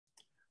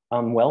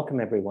Welcome,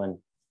 everyone.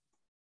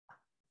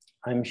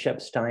 I'm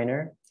Shep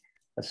Steiner,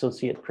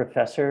 Associate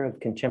Professor of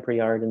Contemporary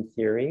Art and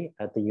Theory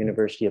at the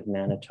University of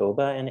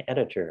Manitoba and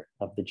editor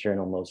of the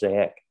journal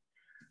Mosaic.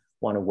 I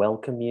want to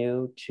welcome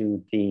you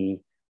to the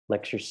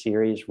lecture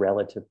series,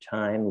 Relative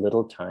Time,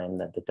 Little Time,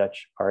 that the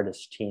Dutch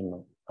artist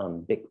team,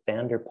 Vic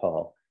van der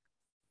Pol,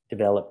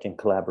 developed in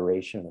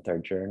collaboration with our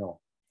journal.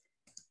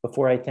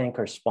 Before I thank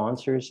our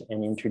sponsors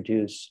and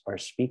introduce our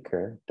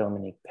speaker,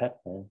 Dominic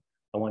Pettman,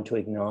 I want to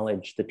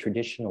acknowledge the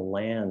traditional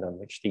land on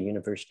which the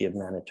University of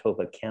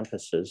Manitoba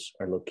campuses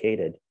are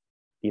located,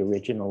 the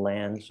original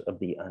lands of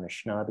the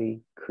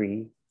Anishinaabe,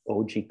 Cree,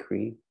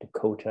 Oji-Cree,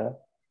 Dakota,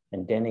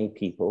 and Dene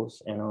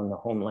peoples, and on the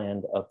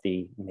homeland of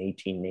the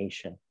Métis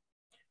Nation.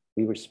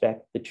 We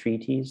respect the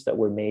treaties that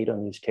were made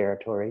on these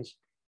territories.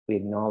 We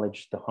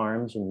acknowledge the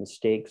harms and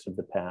mistakes of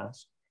the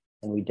past,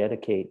 and we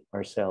dedicate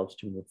ourselves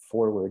to move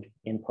forward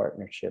in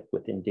partnership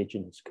with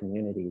Indigenous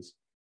communities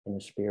in the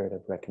spirit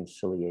of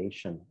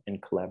reconciliation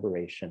and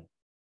collaboration.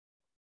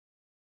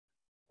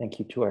 Thank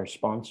you to our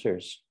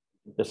sponsors,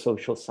 the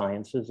Social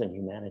Sciences and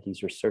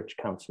Humanities Research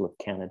Council of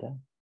Canada,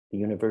 the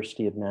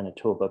University of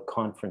Manitoba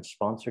Conference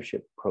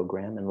Sponsorship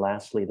Program, and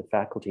lastly, the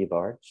Faculty of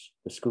Arts,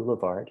 the School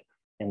of Art,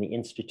 and the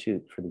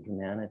Institute for the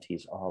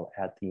Humanities, all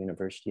at the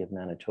University of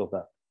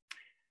Manitoba.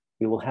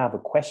 We will have a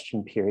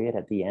question period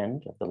at the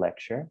end of the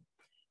lecture,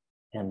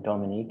 and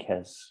Dominic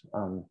has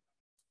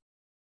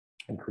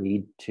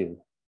agreed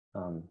to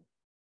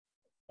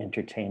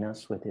entertain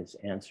us with his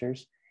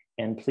answers.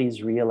 And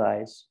please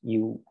realize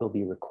you will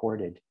be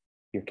recorded.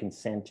 Your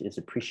consent is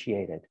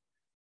appreciated.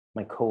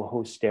 My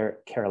co-host,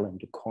 Carolyn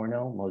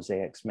DeCorno,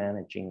 Mosaic's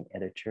managing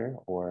editor,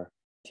 or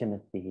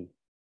Timothy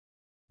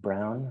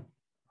Brown,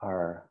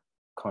 our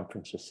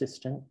conference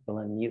assistant, will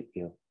unmute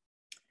you.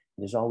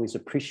 It is always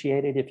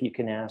appreciated if you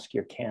can ask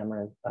your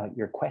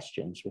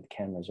questions with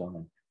cameras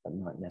on, but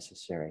not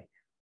necessary.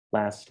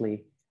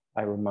 Lastly,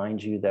 I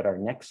remind you that our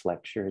next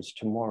lecture is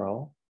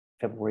tomorrow,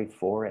 February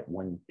 4 at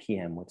 1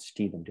 p.m. with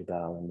Stephen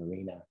Duval and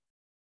Marina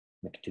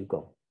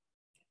McDougall.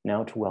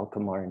 Now to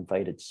welcome our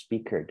invited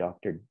speaker,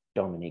 Dr.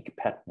 Dominic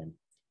Pettman,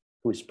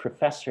 who is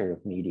Professor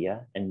of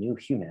Media and New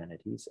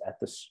Humanities at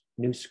the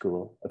New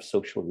School of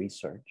Social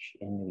Research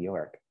in New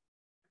York.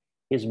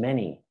 His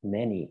many,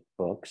 many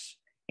books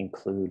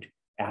include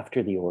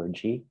After the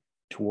Orgy,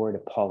 Toward a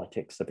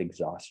Politics of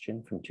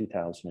Exhaustion from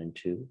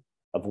 2002,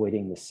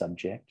 Avoiding the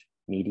Subject,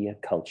 Media,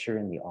 Culture,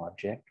 and the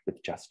Object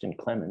with Justin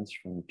Clemens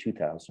from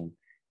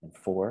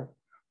 2004,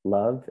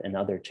 Love and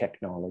Other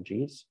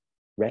Technologies,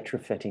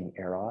 Retrofitting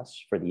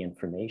Eros for the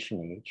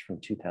Information Age from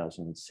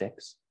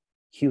 2006,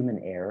 Human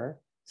Error,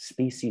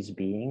 Species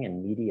Being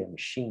and Media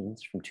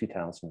Machines from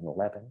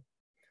 2011,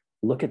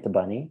 Look at the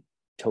Bunny,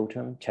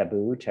 Totem,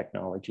 Taboo,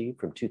 Technology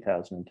from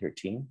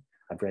 2013.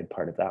 I've read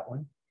part of that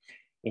one.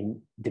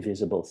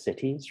 Indivisible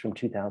Cities from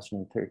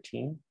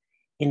 2013,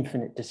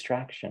 Infinite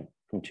Distraction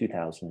from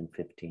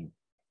 2015,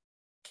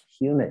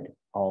 Humid,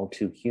 All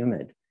Too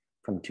Humid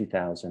from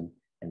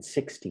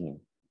 2016,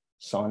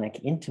 Sonic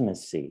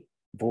Intimacy,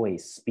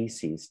 Voice,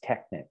 Species,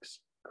 Technics,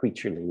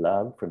 Creaturely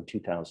Love from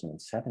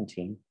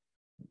 2017,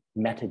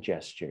 Meta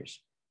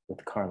Gestures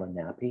with Carla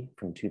Nappi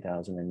from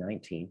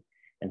 2019,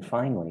 and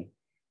finally,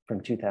 from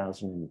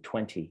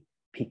 2020,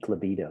 Peak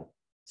Libido,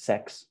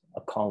 Sex,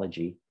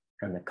 Ecology,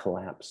 and the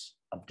Collapse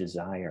of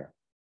Desire,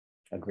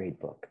 a great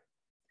book.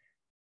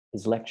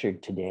 His lecture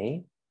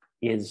today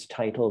is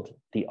titled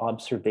The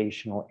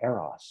Observational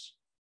Eros,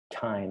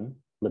 Time,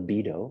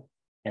 Libido,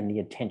 and the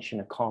Attention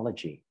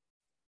Ecology.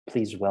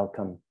 Please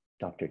welcome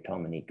Dr.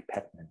 Dominic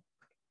Pettman.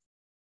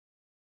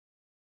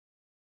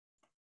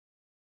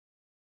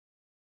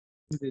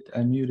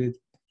 I'm muted.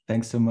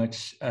 Thanks so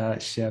much,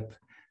 Shep,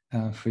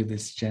 for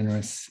this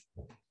generous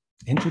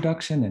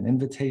introduction and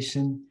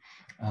invitation.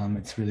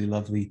 It's really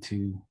lovely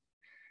to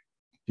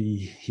be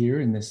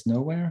here in this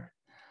nowhere.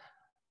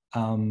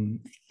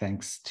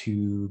 Thanks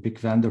to Vic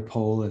van der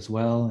Pol as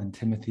well, and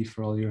Timothy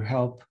for all your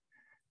help.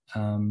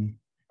 And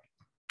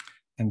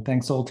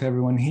thanks all to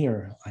everyone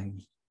here.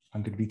 I'm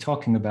going to be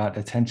talking about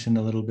attention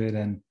a little bit,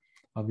 and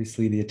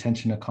obviously the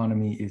attention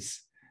economy is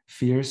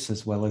fierce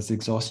as well as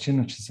exhaustion,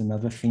 which is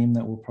another theme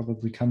that will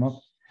probably come up.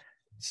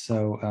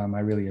 So I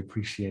really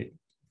appreciate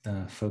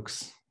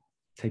folks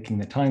taking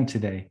the time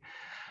today.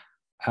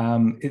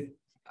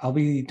 I'll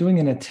be doing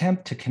an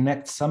attempt to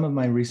connect some of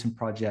my recent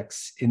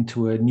projects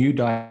into a new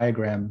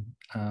diagram.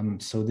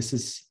 So this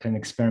is an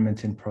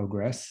experiment in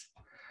progress.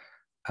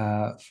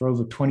 For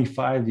over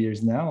 25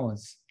 years now,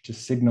 as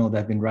just signaled,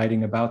 I've been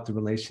writing about the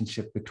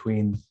relationship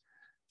between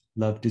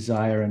love,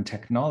 desire, and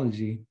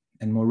technology.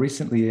 And more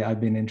recently, I've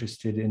been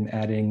interested in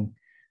adding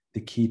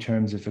the key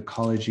terms of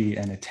ecology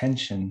and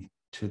attention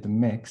to the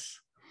mix,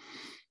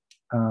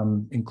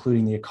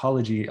 including the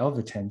ecology of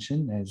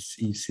attention, as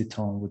Yves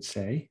Citon would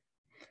say.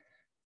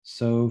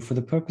 So for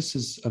the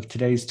purposes of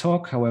today's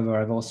talk, however,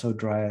 I've also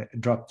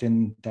dropped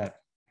in that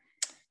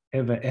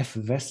ever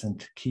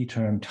effervescent key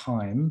term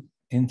time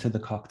into the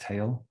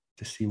cocktail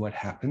to see what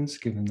happens,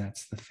 given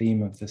that's the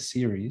theme of the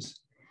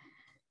series.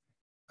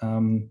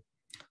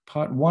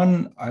 Part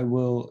one, I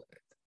will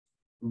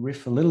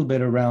riff a little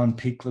bit around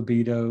peak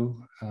libido,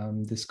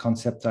 this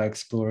concept I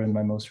explore in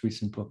my most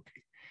recent book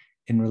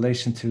in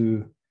relation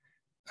to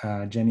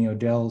Jenny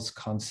Odell's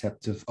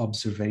concept of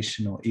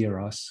observational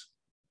eros.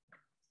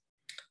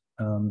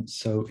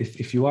 So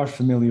if you are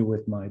familiar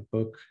with my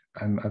book,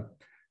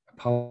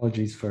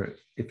 apologies for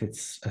if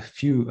it's a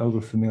few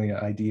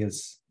overfamiliar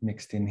ideas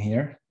mixed in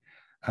here.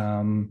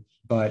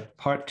 But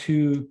part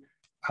two,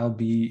 I'll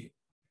be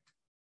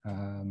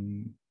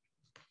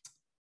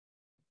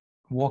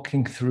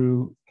walking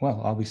through,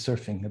 well, I'll be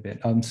surfing a bit.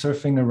 I'm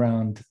surfing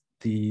around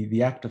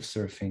the act of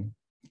surfing,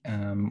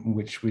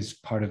 which was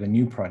part of a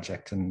new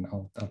project. And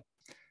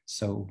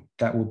so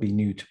that will be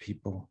new to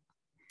people,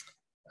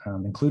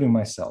 including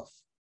myself.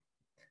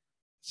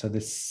 So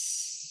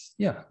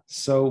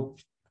so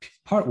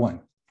part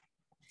one,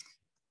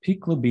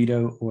 peak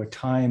libido or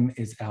time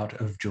is out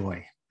of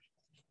joy.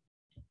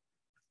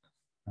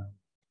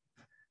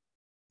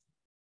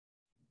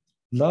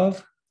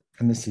 Love,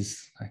 and this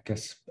is, I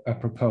guess,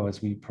 apropos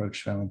as we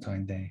approach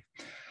Valentine's Day.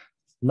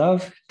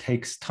 Love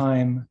takes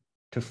time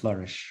to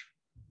flourish,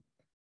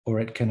 or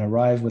it can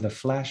arrive with a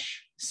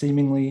flash,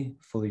 seemingly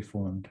fully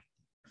formed.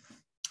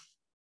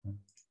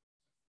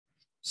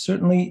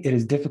 Certainly, it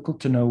is difficult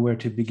to know where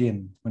to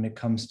begin when it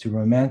comes to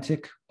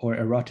romantic or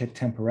erotic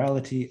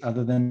temporality,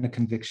 other than the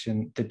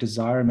conviction that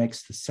desire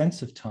makes the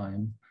sense of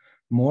time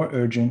more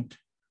urgent,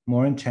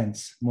 more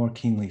intense, more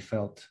keenly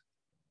felt.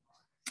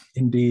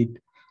 Indeed,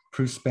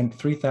 Proust spent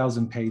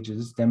 3,000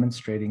 pages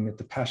demonstrating that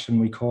the passion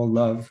we call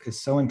love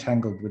is so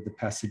entangled with the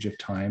passage of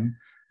time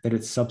that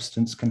its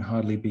substance can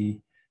hardly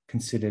be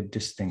considered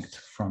distinct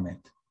from it.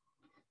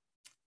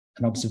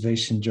 An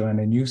observation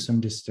Joanna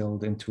Newsom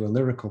distilled into a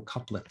lyrical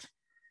couplet: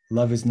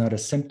 love is not a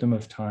symptom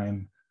of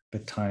time,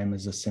 but time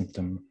is a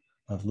symptom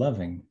of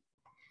loving.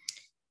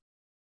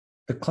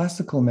 The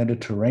classical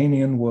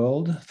Mediterranean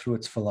world, through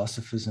its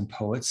philosophers and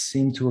poets,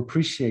 seemed to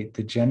appreciate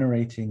the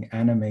generating,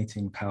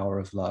 animating power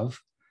of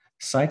love,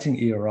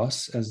 citing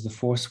Eros as the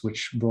force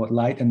which brought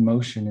light and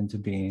motion into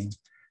being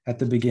at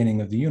the beginning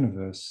of the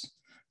universe,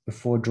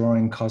 before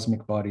drawing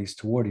cosmic bodies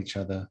toward each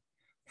other,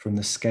 from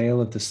the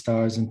scale of the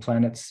stars and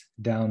planets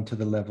down to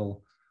the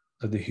level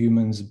of the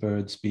humans,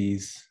 birds,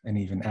 bees, and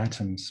even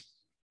atoms.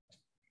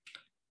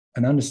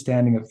 An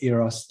understanding of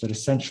Eros that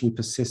essentially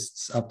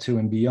persists up to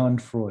and beyond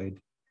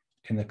Freud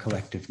in the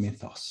collective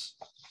mythos.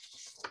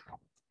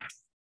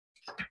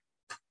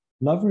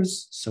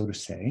 Lovers, so to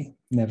say,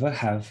 never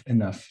have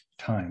enough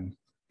time,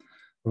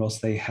 or else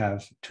they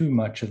have too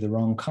much of the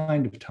wrong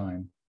kind of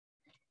time,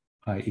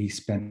 i.e.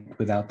 spent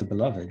without the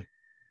beloved.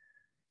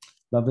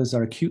 Lovers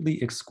are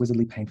acutely,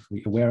 exquisitely,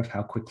 painfully aware of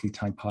how quickly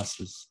time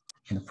passes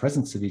in the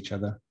presence of each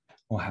other,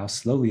 or how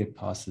slowly it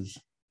passes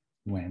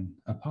when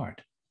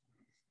apart.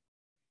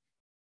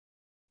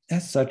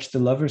 As such, the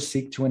lovers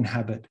seek to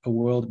inhabit a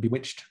world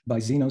bewitched by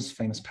Zeno's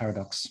famous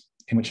paradox,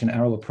 in which an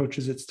arrow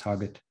approaches its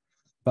target,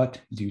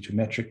 but due to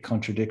metric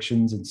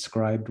contradictions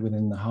inscribed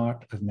within the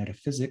heart of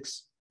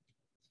metaphysics,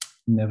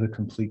 never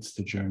completes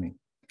the journey.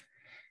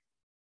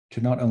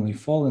 To not only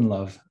fall in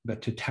love,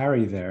 but to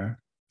tarry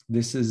there,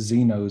 this is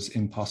Zeno's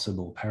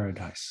impossible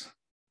paradise.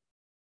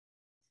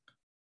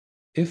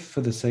 If,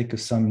 for the sake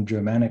of some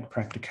Germanic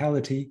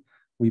practicality,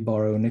 we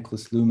borrow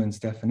Nicholas Luhmann's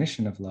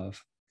definition of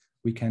love,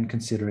 we can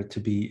consider it to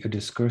be a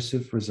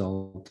discursive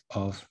result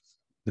of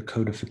the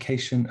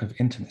codification of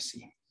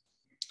intimacy.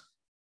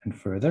 And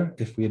further,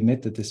 if we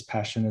admit that this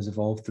passion has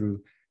evolved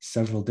through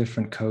several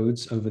different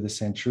codes over the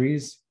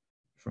centuries,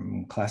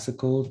 from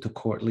classical to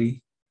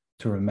courtly,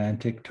 to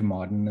romantic to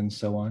modern, and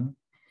so on,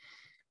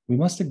 we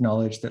must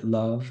acknowledge that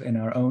love in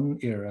our own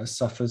era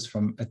suffers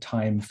from a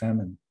time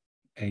famine,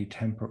 a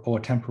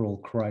temporal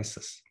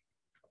crisis.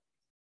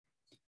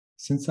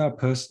 Since our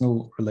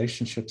personal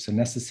relationships are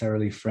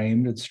necessarily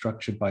framed and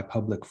structured by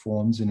public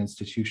forms and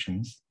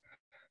institutions,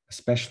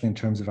 especially in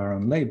terms of our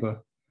own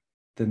labor,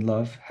 then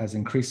love has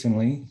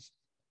increasingly,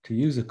 to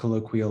use a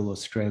colloquial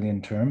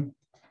Australian term,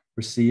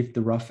 received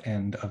the rough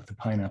end of the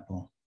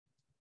pineapple.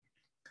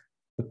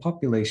 The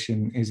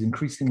population is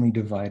increasingly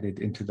divided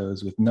into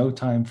those with no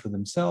time for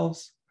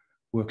themselves,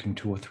 working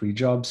 2 or 3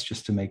 jobs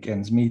just to make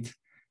ends meet,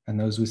 and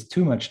those with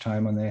too much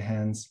time on their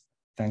hands,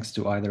 thanks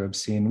to either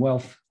obscene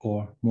wealth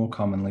or, more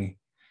commonly,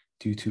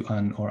 due to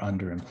un- or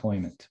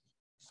underemployment.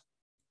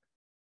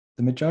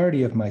 The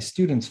majority of my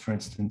students, for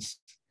instance,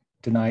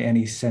 deny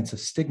any sense of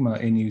stigma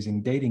in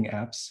using dating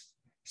apps,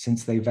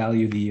 since they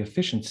value the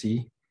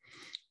efficiency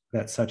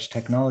that such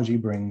technology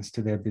brings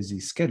to their busy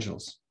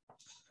schedules.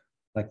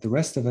 Like the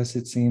rest of us,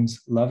 it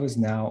seems, love is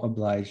now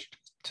obliged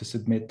to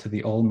submit to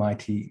the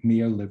almighty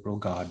neoliberal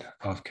god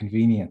of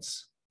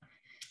convenience.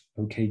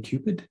 Okay,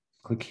 Cupid,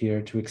 click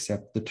here to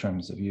accept the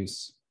terms of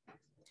use.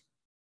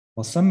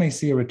 While some may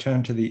see a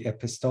return to the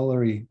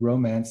epistolary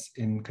romance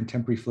in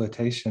contemporary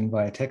flirtation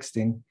via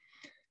texting,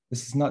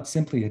 this is not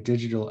simply a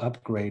digital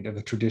upgrade of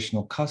a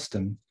traditional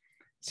custom,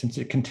 since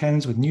it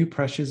contends with new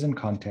pressures and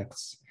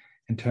contexts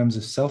in terms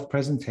of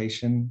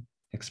self-presentation,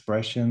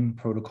 expression,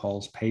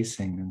 protocols,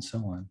 pacing, and so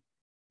on.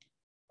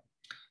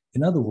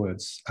 In other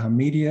words, our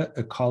media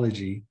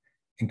ecology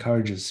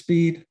encourages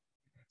speed,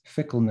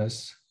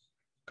 fickleness,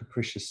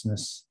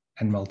 capriciousness,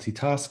 and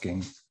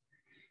multitasking,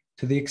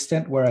 to the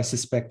extent where I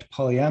suspect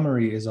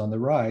polyamory is on the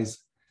rise,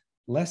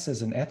 less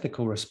as an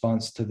ethical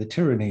response to the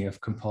tyranny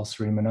of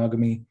compulsory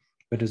monogamy,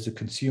 but as a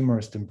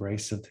consumerist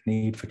embrace of the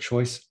need for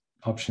choice,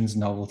 options,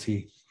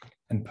 novelty,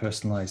 and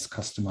personalized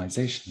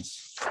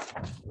customizations.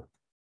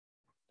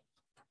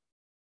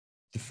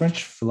 The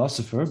French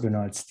philosopher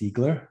Bernard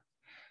Stiegler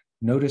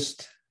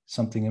noticed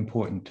something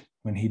important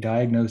when he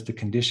diagnosed a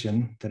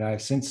condition that I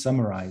have since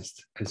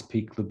summarized as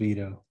peak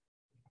libido.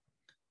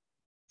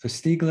 For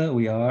Stiegler,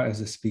 we are,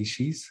 as a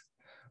species,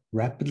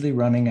 rapidly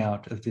running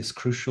out of this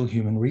crucial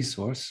human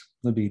resource,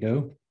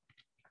 libido,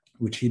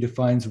 which he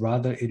defines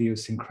rather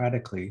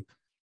idiosyncratically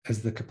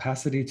as the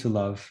capacity to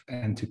love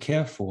and to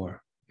care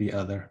for the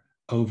other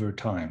over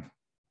time.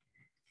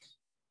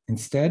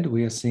 Instead,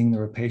 we are seeing the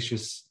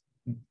rapacious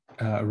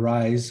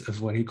rise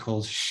of what he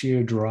calls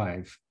sheer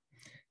drive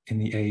in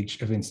the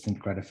age of instant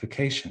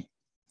gratification.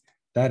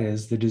 That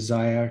is, the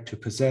desire to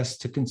possess,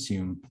 to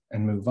consume,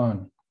 and move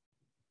on.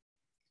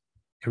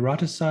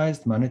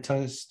 Eroticized,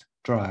 monetized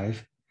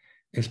drive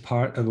is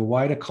part of a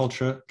wider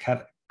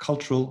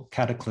cultural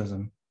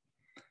cataclysm,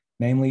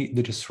 namely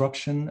the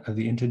disruption of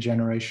the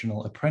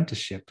intergenerational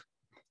apprenticeship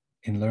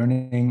in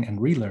learning and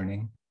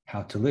relearning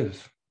how to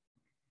live.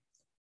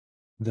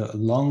 The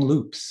long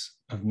loops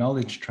of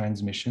knowledge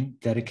transmission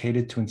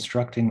dedicated to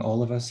instructing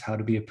all of us how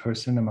to be a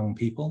person among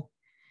people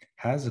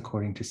has,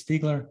 according to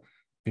Stiegler,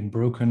 been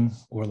broken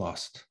or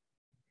lost.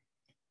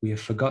 We have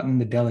forgotten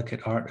the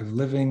delicate art of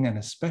living, and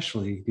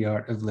especially the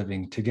art of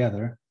living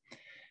together,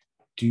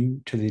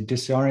 due to the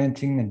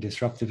disorienting and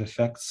disruptive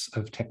effects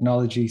of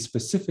technology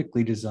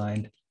specifically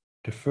designed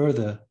to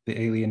further the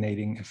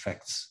alienating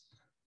effects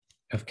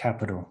of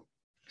capital.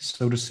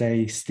 So to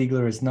say,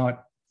 Stiegler is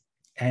not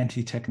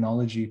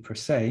anti-technology per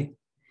se,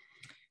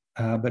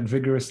 but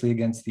vigorously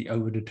against the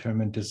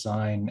overdetermined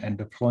design and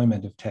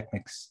deployment of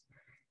techniques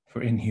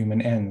for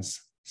inhuman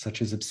ends,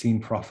 such as obscene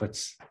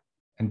profits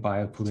and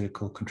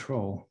biopolitical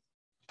control.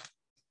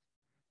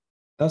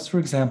 Thus, for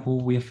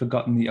example, we have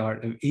forgotten the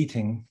art of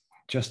eating,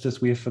 just as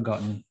we have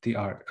forgotten the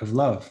art of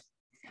love.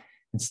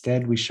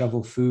 Instead, we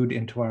shovel food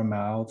into our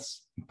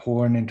mouths,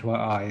 porn into our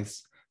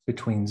eyes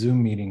between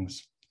Zoom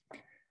meetings.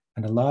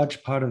 And a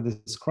large part of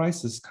this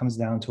crisis comes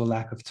down to a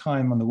lack of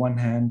time on the one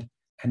hand,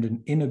 and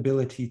an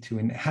inability to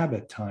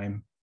inhabit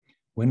time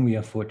when we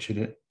are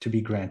fortunate to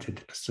be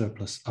granted a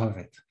surplus of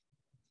it.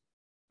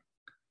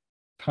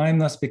 Time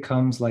thus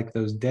becomes like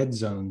those dead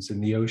zones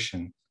in the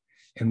ocean,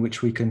 in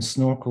which we can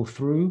snorkel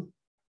through,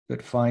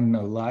 but find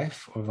no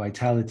life or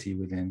vitality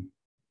within.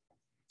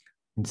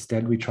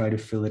 Instead, we try to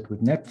fill it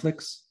with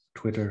Netflix,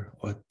 Twitter,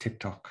 or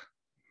TikTok,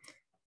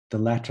 the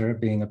latter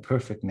being a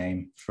perfect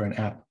name for an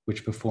app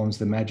which performs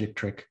the magic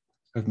trick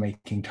of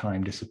making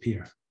time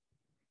disappear.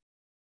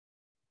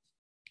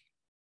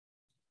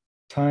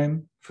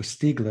 Time, for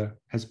Stiegler,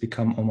 has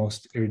become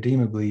almost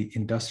irredeemably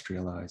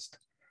industrialized,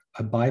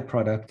 a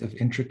byproduct of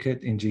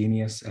intricate,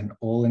 ingenious, and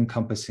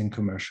all-encompassing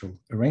commercial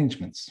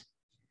arrangements.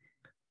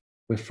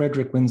 Where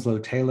Frederick Winslow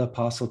Taylor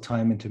parceled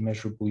time into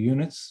measurable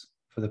units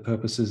for the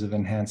purposes of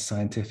enhanced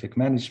scientific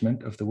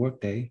management of the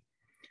workday,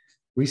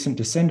 recent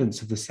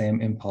descendants of the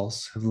same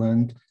impulse have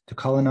learned to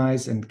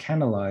colonize and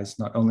canalize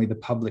not only the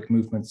public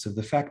movements of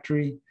the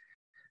factory,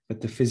 but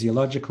the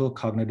physiological,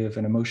 cognitive,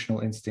 and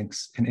emotional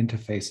instincts and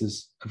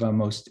interfaces of our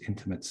most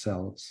intimate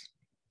selves.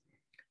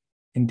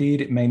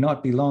 Indeed, it may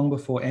not be long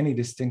before any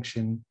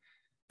distinction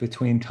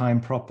between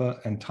time proper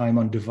and time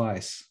on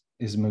device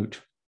is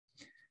moot.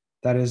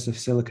 That is, if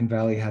Silicon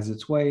Valley has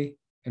its way,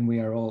 and we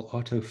are all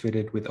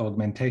auto-fitted with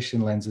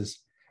augmentation lenses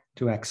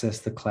to access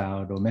the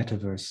cloud or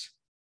metaverse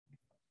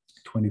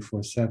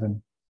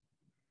 24/7.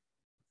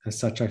 As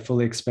such, I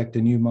fully expect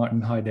a new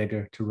Martin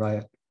Heidegger to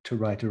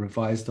write a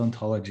revised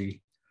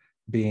ontology,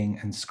 being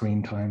and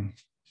screen time.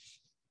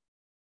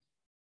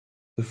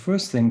 The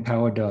first thing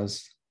power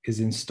does is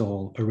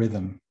install a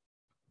rhythm,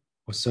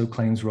 or so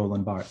claims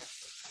Roland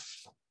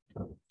Barthes.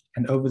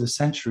 And over the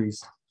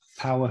centuries,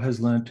 power has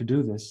learned to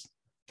do this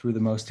through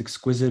the most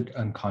exquisite,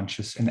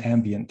 unconscious, and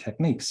ambient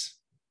techniques.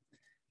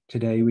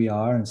 Today we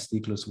are, in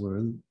Stiegler's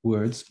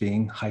words,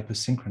 being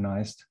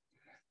hypersynchronized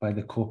by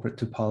the corporate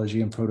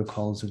topology and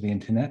protocols of the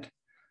internet,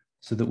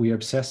 so that we are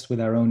obsessed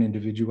with our own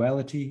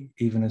individuality,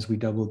 even as we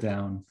double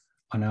down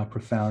on our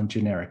profound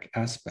generic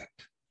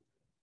aspect,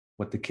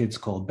 what the kids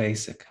call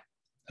basic,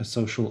 a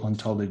social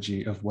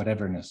ontology of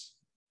whateverness.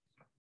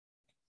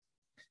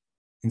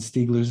 In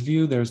Stiegler's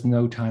view, there's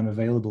no time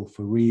available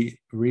for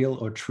real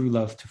or true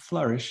love to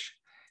flourish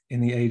in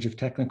the age of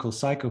technical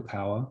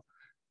psychopower,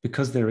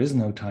 because there is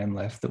no time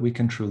left that we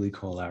can truly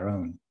call our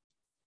own.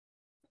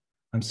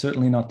 I'm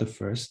certainly not the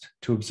first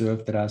to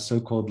observe that our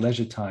so-called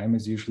leisure time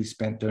is usually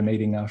spent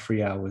donating our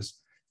free hours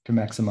to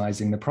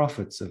maximizing the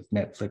profits of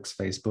Netflix,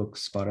 Facebook,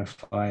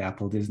 Spotify,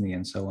 Apple, Disney,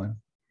 and so on.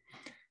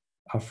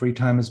 Our free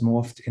time is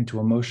morphed into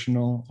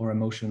emotional or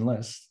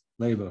emotionless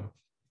labor.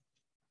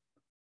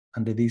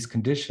 under these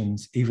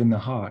conditions, even the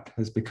heart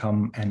has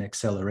become an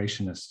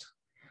accelerationist,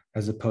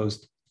 as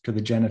opposed to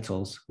the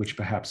genitals, which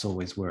perhaps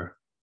always were.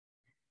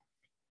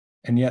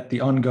 And yet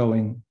the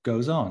ongoing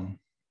goes on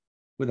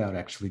without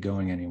actually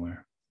going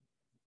anywhere.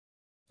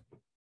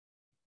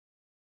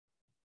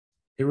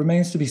 It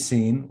remains to be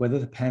seen whether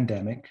the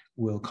pandemic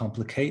will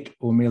complicate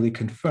or merely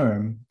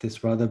confirm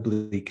this rather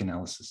bleak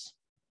analysis.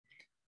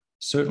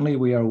 Certainly,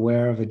 we are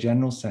aware of a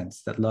general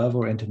sense that love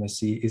or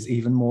intimacy is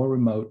even more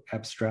remote,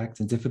 abstract,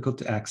 and difficult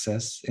to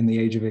access in the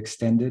age of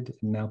extended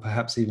and now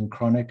perhaps even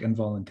chronic and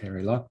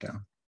voluntary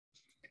lockdown.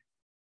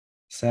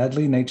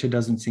 Sadly, nature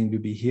doesn't seem to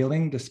be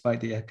healing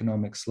despite the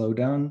economic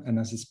slowdown, and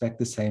I suspect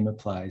the same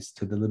applies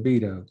to the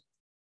libido.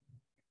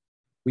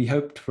 We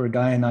hoped for a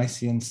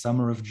Dionysian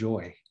summer of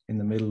joy in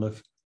the middle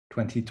of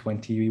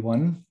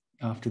 2021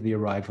 after the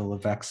arrival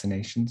of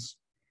vaccinations.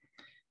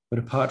 But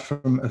apart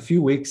from a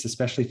few weeks,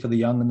 especially for the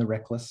young and the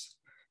reckless,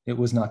 it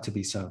was not to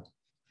be so.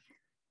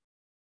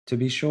 To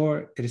be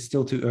sure, it is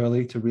still too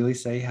early to really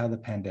say how the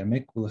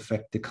pandemic will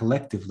affect the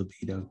collective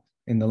libido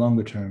in the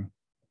longer term.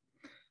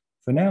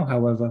 For now,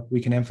 however, we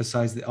can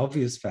emphasize the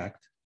obvious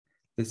fact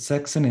that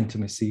sex and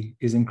intimacy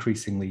is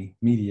increasingly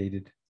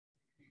mediated.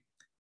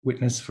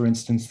 Witness, for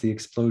instance, the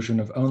explosion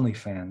of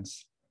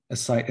OnlyFans, a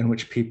site in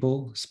which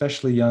people,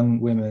 especially young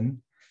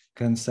women,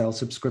 can sell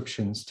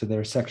subscriptions to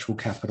their sexual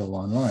capital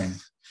online.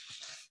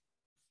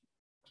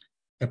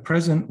 At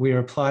present, we are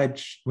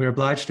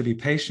obliged to be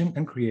patient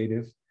and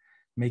creative,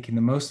 making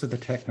the most of the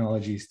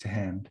technologies to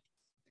hand.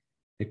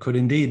 It could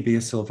indeed be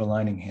a silver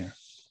lining here,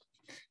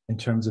 in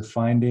terms of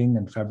finding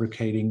and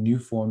fabricating new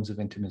forms of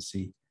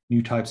intimacy,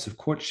 new types of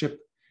courtship,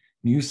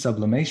 new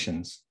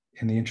sublimations,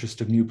 in the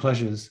interest of new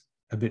pleasures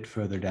a bit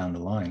further down the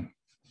line.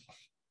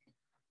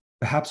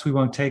 Perhaps we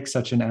won't take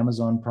such an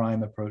Amazon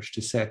Prime approach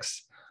to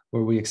sex,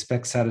 where we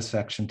expect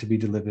satisfaction to be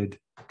delivered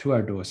to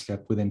our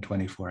doorstep within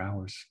 24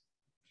 hours.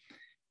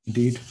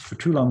 Indeed, for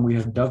too long, we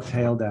have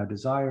dovetailed our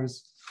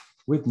desires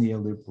with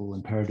neoliberal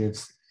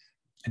imperatives,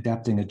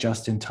 adapting a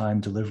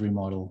just-in-time delivery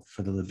model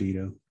for the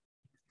libido.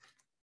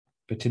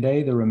 But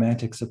today, the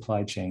romantic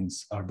supply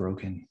chains are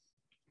broken.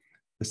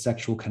 The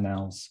sexual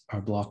canals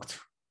are blocked.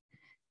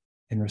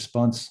 In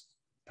response,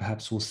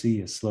 perhaps we'll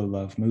see a slow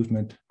love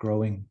movement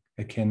growing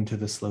akin to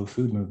the slow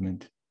food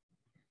movement.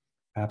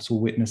 Perhaps we'll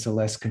witness a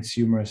less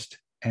consumerist,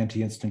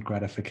 anti-instant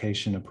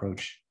gratification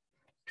approach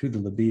to the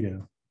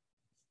libido.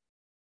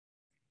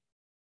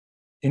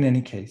 In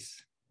any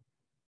case,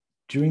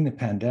 during the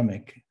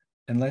pandemic,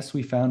 unless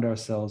we found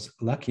ourselves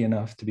lucky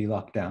enough to be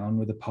locked down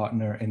with a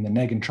partner in the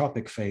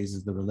negentropic phase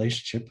of the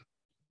relationship,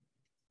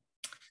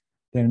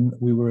 then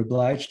we were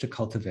obliged to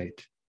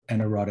cultivate an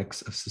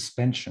erotics of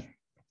suspension,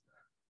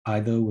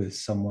 either with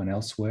someone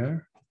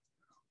elsewhere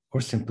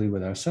or simply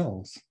with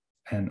ourselves.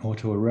 And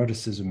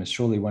autoeroticism is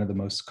surely one of the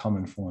most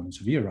common forms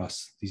of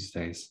eros these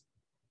days.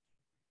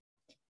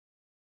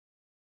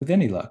 With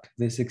any luck,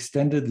 this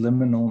extended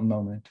liminal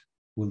moment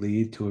will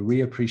lead to a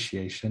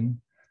reappreciation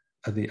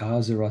of the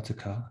ars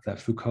erotica that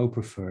Foucault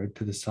preferred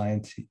to the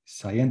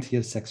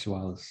scientia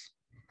sexualis,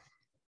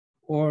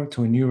 or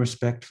to a new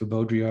respect for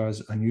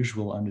Baudrillard's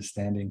unusual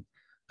understanding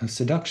of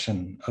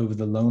seduction over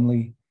the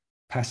lonely,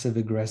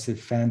 passive-aggressive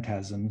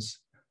phantasms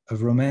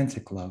of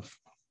romantic love.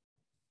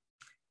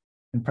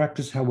 In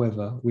practice,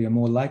 however, we are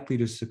more likely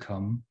to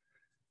succumb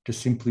to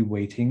simply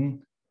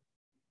waiting,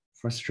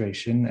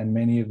 frustration, and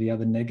many of the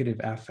other negative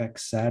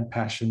affects, sad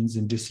passions,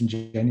 and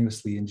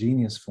disingenuously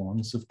ingenious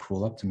forms of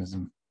cruel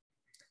optimism.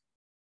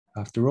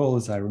 After all,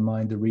 as I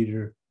remind the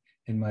reader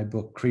in my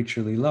book,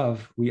 Creaturely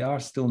Love, we are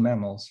still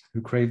mammals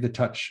who crave the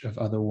touch of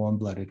other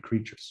warm-blooded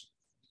creatures.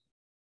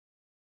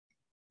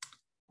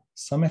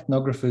 Some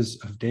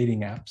ethnographers of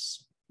dating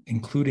apps,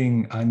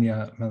 including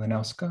Anya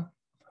Malinowska,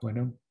 who I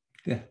don't,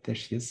 yeah, there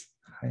she is.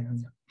 Hi,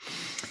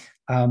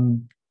 Anya.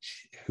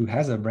 Who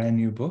has a brand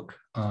new book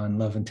on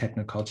love and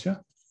technoculture,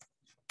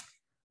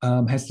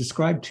 has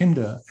described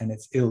Tinder and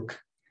its ilk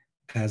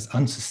as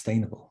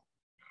unsustainable.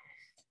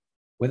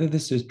 Whether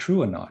this is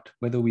true or not,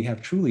 whether we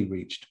have truly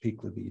reached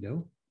peak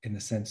libido in the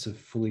sense of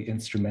fully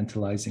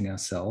instrumentalizing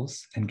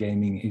ourselves and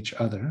gaming each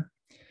other,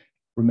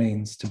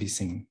 remains to be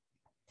seen.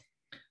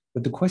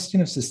 But the question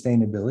of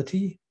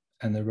sustainability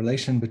and the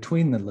relation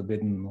between the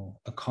libidinal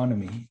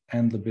economy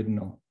and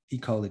libidinal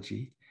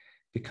ecology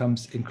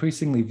becomes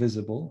increasingly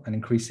visible and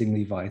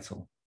increasingly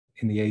vital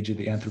in the age of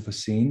the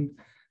Anthropocene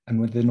and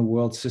within a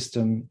world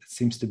system that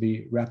seems to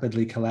be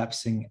rapidly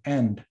collapsing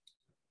and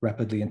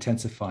rapidly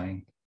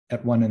intensifying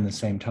at one and the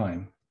same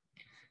time,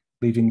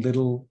 leaving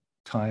little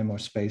time or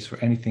space for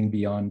anything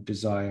beyond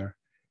desire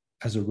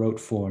as a rote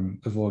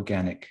form of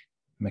organic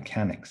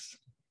mechanics.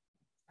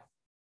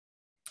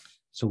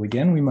 So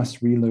again, we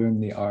must relearn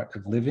the art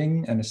of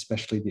living, and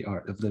especially the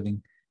art of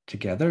living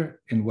together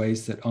in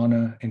ways that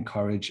honor,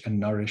 encourage, and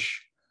nourish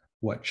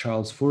what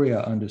Charles Fourier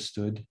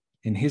understood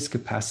in his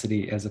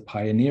capacity as a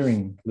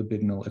pioneering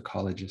libidinal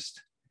ecologist,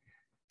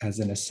 as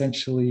an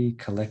essentially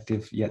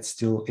collective yet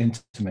still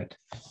intimate,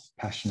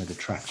 passionate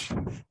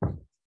attraction.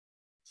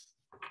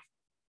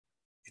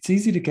 It's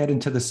easy to get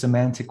into the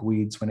semantic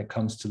weeds when it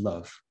comes to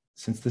love,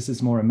 since this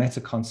is more a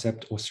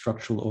meta-concept or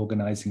structural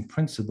organizing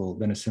principle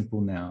than a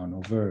simple noun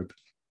or verb.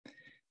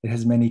 It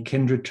has many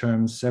kindred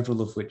terms,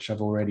 several of which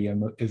I've already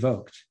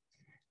evoked: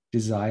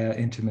 desire,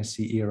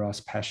 intimacy,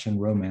 eros, passion,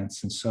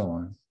 romance, and so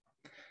on.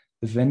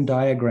 The Venn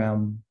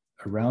diagram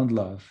around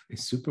love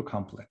is super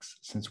complex,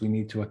 since we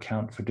need to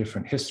account for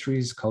different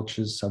histories,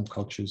 cultures,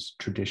 subcultures,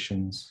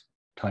 traditions,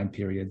 time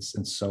periods,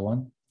 and so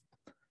on.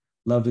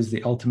 Love is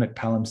the ultimate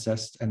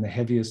palimpsest and the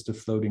heaviest of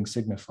floating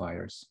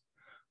signifiers,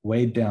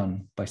 weighed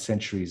down by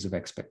centuries of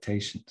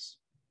expectations.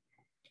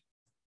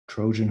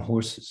 Trojan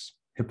horses,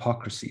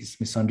 hypocrisies,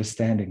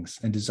 misunderstandings,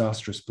 and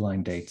disastrous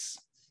blind dates.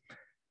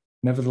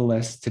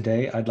 Nevertheless,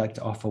 today I'd like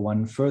to offer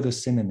one further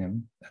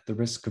synonym at the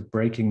risk of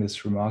breaking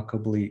this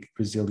remarkably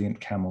resilient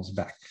camel's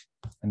back,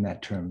 and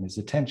that term is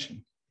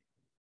attention.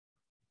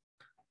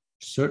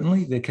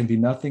 Certainly, there can be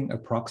nothing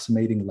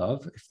approximating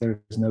love if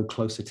there is no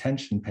close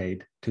attention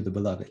paid to the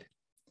beloved.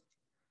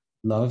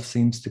 Love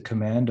seems to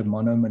command a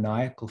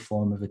monomaniacal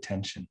form of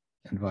attention,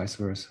 and vice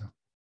versa.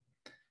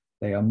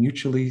 They are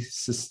mutually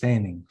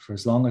sustaining for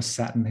as long as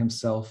Saturn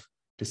himself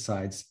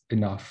decides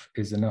enough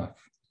is enough.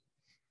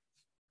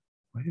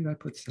 Why did I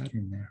put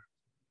Saturn there?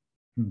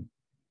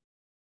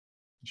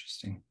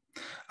 Interesting.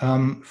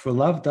 For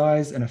love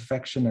dies and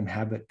affection and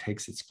habit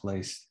takes its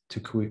place, to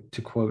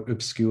quote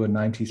obscure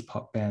 90s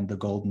pop band, the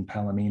Golden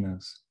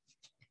Palominos.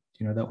 Do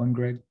you know that one,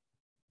 Greg?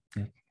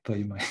 Yeah, thought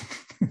you might.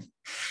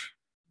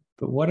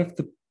 But what if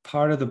the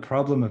part of the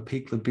problem of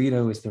peak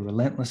libido is the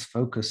relentless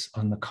focus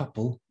on the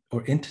couple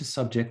or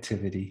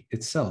intersubjectivity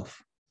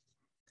itself?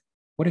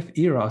 What if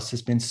eros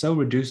has been so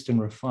reduced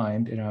and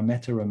refined in our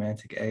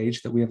meta-romantic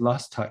age that we have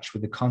lost touch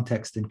with the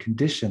context and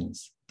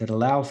conditions that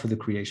allow for the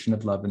creation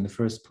of love in the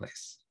first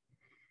place?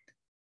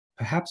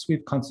 Perhaps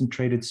we've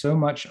concentrated so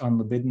much on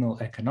libidinal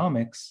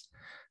economics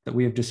that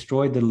we have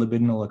destroyed the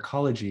libidinal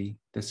ecology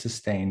that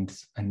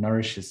sustains and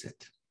nourishes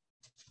it.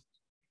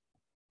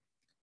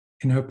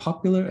 In her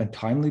popular and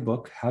timely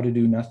book, How to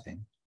Do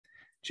Nothing,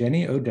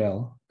 Jenny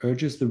Odell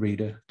urges the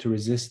reader to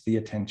resist the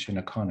attention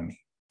economy.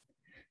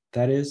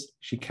 That is,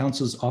 she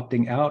counsels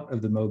opting out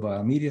of the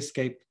mobile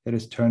mediascape that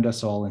has turned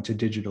us all into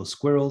digital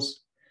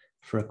squirrels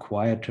for a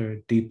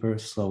quieter, deeper,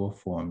 slower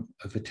form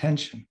of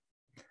attention.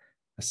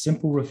 A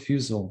simple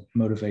refusal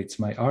motivates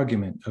my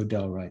argument,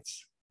 Odell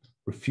writes.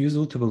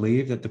 Refusal to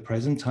believe that the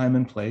present time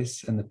and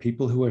place and the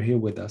people who are here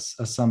with us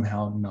are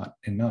somehow not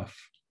enough.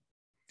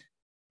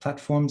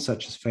 Platforms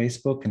such as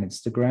Facebook and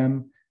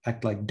Instagram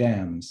act like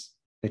dams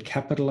that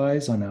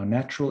capitalize on our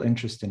natural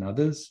interest in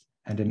others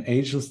and an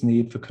ageless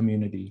need for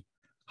community,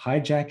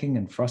 hijacking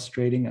and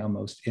frustrating our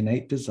most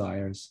innate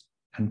desires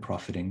and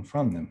profiting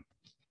from them.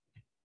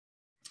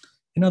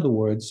 In other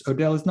words,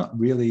 Odell is not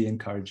really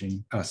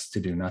encouraging us to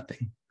do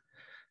nothing,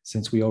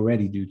 since we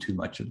already do too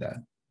much of that,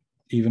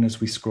 even as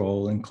we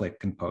scroll and click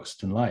and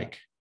post and like.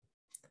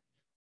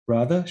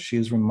 Rather, she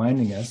is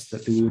reminding us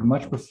that we would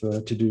much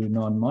prefer to do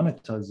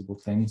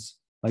non-monetizable things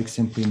like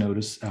simply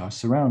notice our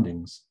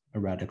surroundings, a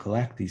radical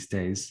act these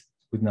days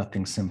with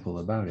nothing simple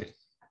about it.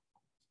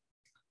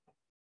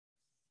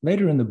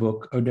 Later in the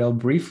book, Odell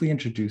briefly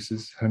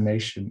introduces her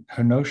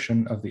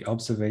notion of the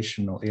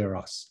observational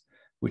eros,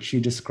 which she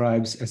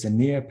describes as a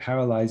near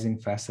paralyzing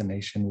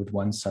fascination with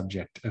one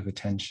subject of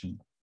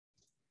attention.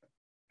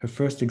 Her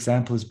first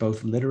example is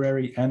both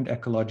literary and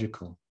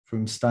ecological,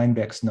 from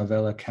Steinbeck's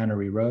novella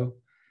Cannery Row,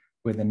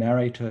 where the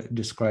narrator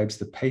describes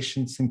the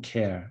patience and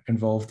care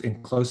involved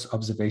in close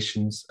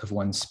observations of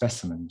one's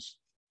specimens.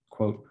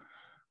 Quote,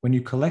 "When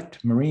you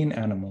collect marine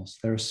animals,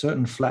 there are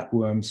certain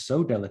flatworms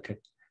so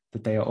delicate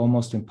that they are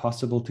almost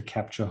impossible to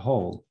capture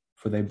whole,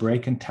 for they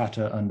break and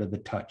tatter under the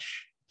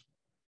touch.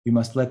 You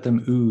must let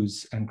them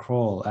ooze and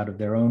crawl out of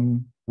their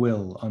own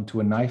will onto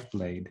a knife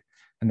blade,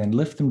 and then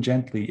lift them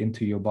gently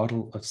into your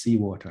bottle of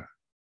seawater."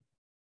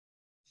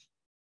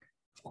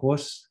 Of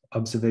course,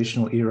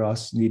 observational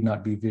eros need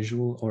not be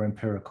visual or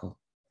empirical,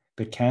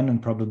 but can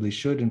and probably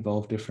should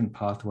involve different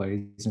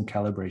pathways and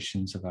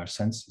calibrations of our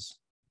senses.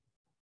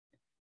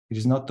 It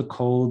is not the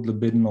cold,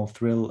 libidinal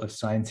thrill of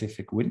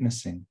scientific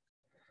witnessing,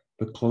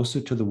 but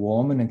closer to the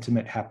warm and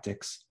intimate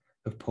haptics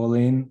of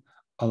Pauline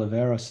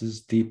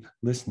Oliveras's deep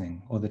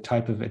listening, or the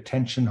type of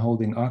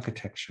attention-holding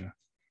architecture,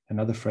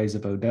 another phrase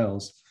of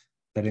Odell's,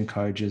 that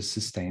encourages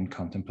sustained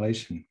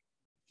contemplation.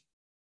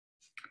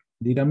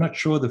 Indeed, I'm not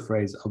sure the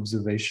phrase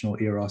observational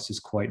eros is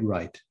quite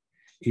right,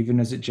 even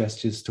as it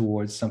gestures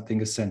towards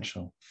something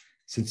essential,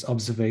 since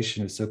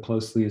observation is so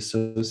closely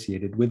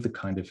associated with the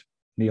kind of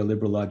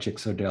neoliberal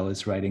logics Odell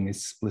is writing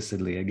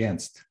explicitly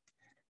against: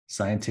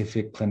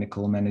 scientific,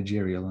 clinical,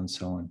 managerial, and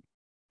so on.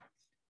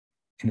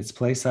 In its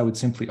place, I would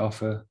simply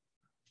offer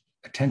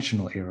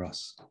attentional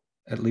eros,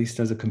 at least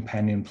as a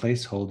companion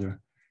placeholder,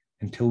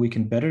 until we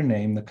can better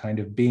name the kind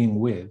of being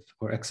with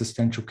or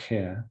existential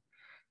care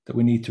that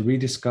we need to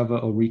rediscover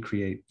or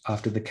recreate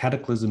after the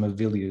cataclysm of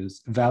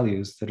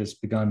values that has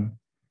begun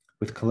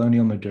with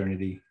colonial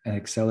modernity and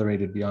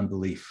accelerated beyond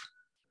belief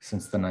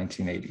since the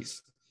 1980s.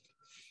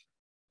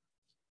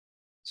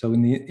 So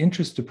in the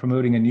interest of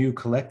promoting a new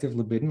collective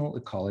libidinal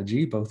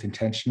ecology, both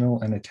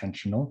intentional and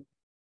attentional,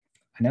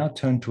 I now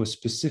turn to a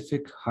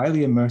specific,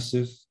 highly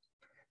immersive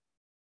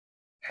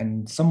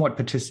and somewhat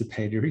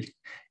participatory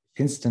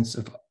instance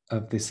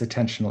of this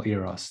attentional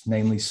eros,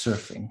 namely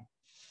surfing.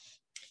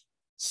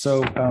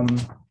 So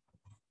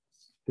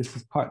this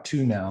is part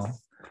 2 now,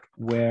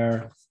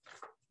 where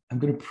I'm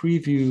going to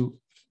preview.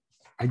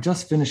 I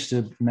just finished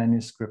a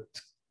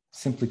manuscript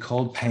simply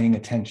called Paying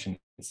Attention.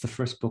 It's the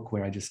first book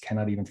where I just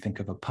cannot even think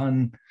of a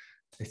pun.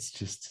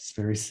 It's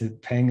very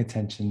paying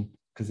attention,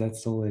 because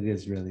that's all it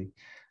is really.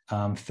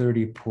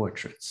 30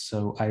 portraits.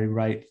 So I've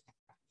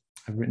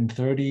written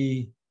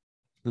 30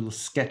 little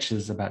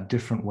sketches about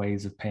different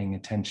ways of paying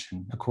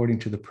attention, according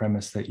to the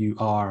premise that you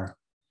are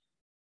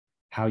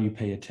how you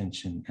pay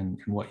attention and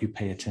what you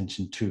pay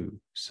attention to.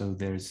 So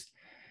there's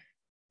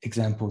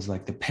examples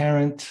like the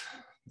parent,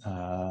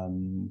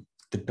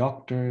 the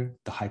doctor,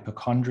 the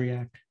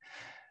hypochondriac,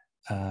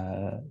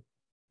 the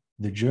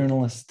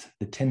journalist,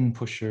 the tin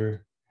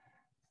pusher,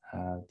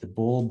 the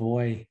ball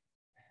boy,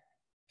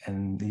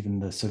 and even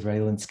the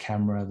surveillance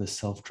camera, the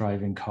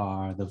self-driving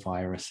car, the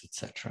virus,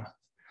 etc.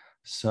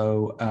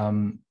 So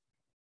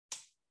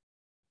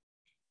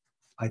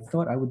I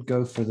thought I would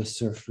go for the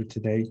surfer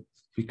today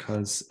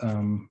because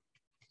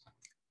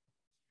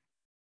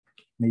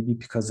maybe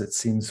because it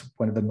seems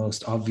one of the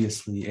most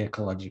obviously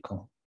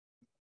ecological.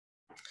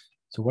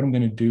 So what I'm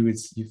going to do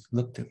is, you've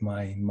looked at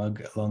my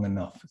mug long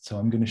enough. So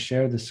I'm going to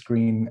share the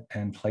screen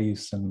and play you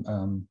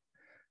some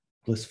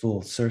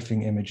blissful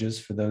surfing images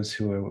for those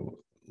who are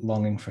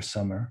longing for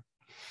summer.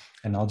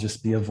 And I'll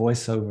just be a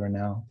voiceover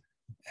now.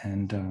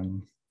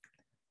 And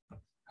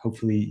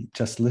hopefully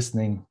just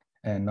listening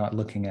and not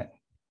looking at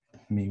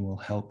me will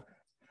help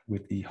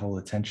with the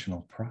whole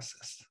attentional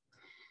process.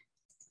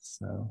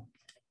 So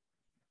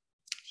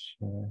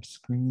share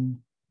screen,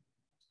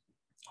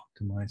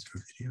 optimize for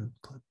video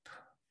clip.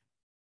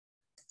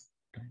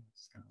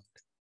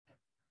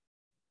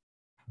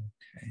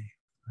 Okay,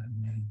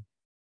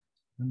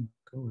 let me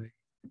go away.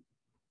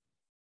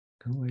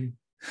 Go away.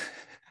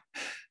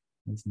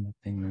 There's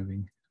nothing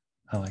moving.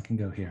 Oh, I can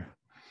go here.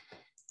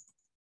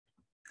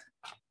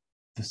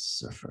 The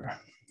surfer.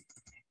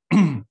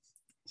 Some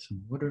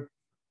water.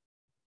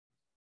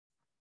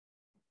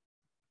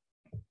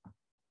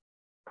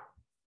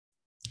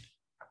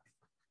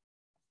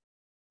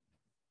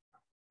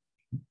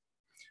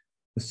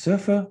 The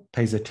surfer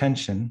pays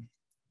attention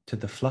to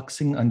the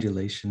fluxing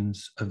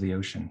undulations of the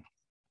ocean.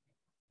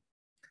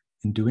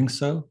 In doing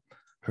so,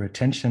 her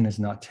attention is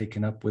not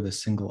taken up with a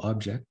single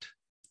object,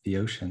 the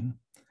ocean,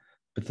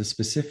 but the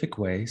specific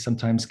way,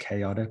 sometimes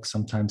chaotic,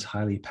 sometimes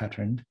highly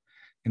patterned,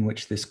 in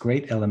which this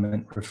great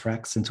element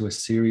refracts into a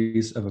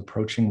series of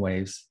approaching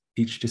waves,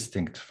 each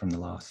distinct from the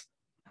last.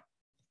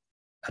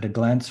 At a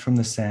glance from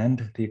the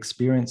sand, the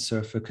experienced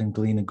surfer can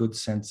glean a good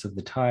sense of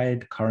the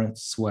tide, current,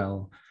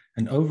 swell,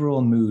 and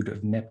overall mood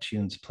of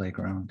Neptune's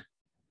playground.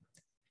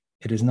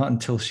 It is not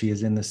until she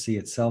is in the sea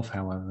itself,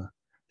 however,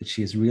 that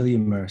she is really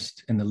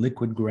immersed in the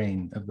liquid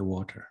grain of the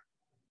water,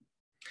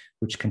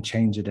 which can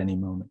change at any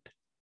moment.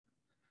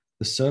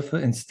 The surfer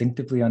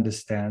instinctively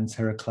understands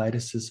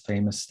Heraclitus's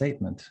famous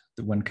statement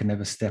that one can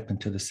never step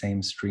into the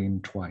same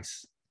stream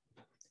twice.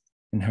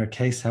 In her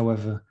case,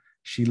 however,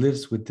 she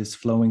lives with this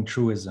flowing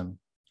truism,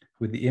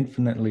 with the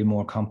infinitely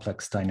more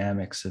complex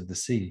dynamics of the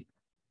sea.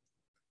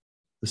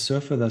 The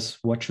surfer thus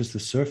watches the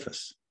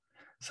surface,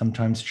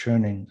 sometimes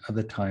churning,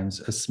 other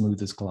times as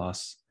smooth as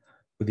glass,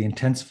 with the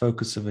intense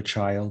focus of a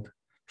child,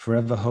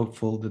 forever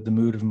hopeful that the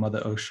mood of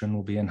Mother Ocean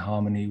will be in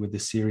harmony with the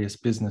serious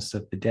business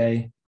of the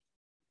day,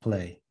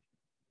 play.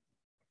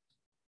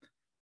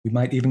 We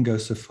might even go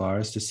so far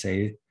as to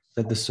say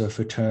that the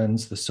surfer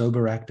turns the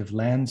sober act of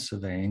land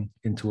surveying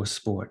into a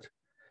sport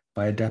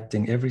by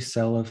adapting every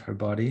cell of her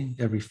body,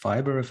 every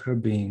fiber of her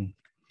being,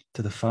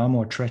 to the far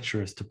more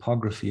treacherous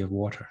topography of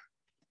water.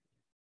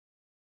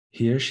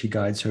 Here she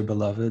guides her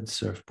beloved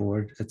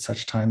surfboard, at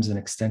such times an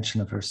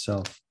extension of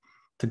herself,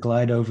 to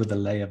glide over the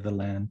lay of the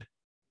land.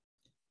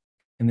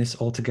 In this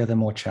altogether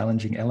more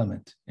challenging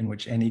element, in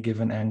which any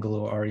given angle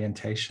or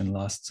orientation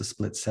lasts a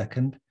split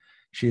second,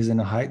 she is in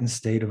a heightened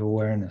state of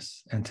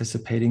awareness,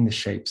 anticipating the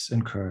shapes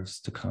and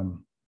curves to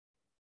come.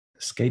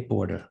 The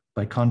skateboarder,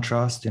 by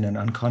contrast, in an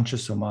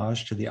unconscious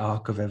homage to the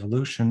arc of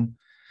evolution,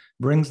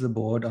 brings the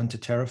board onto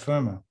terra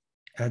firma,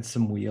 adds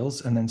some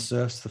wheels, and then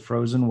surfs the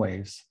frozen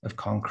waves of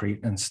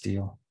concrete and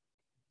steel.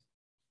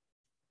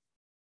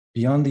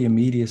 Beyond the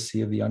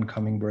immediacy of the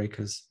oncoming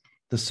breakers,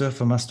 the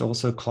surfer must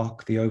also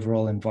clock the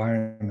overall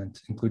environment,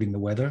 including the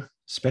weather,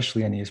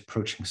 especially any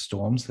approaching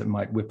storms that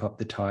might whip up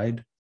the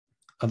tide,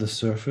 other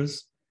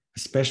surfers,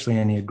 especially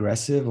any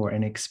aggressive or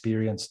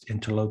inexperienced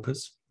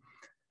interlopers,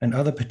 and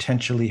other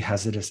potentially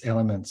hazardous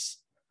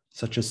elements,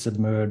 such as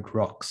submerged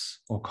rocks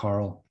or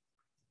coral.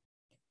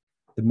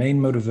 The main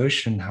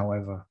motivation,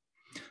 however,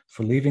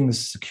 for leaving the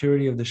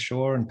security of the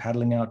shore and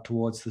paddling out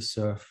towards the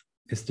surf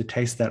is to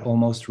taste that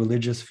almost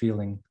religious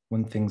feeling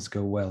when things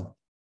go well.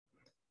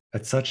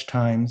 At such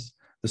times,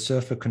 the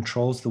surfer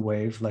controls the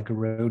wave like a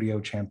rodeo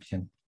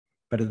champion,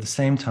 but at the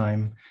same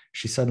time,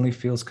 she suddenly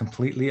feels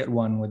completely at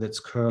one with its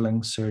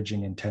curling,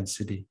 surging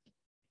intensity.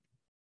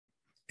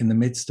 In the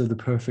midst of the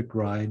perfect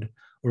ride,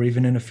 or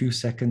even in a few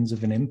seconds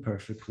of an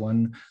imperfect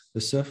one,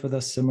 the surfer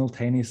thus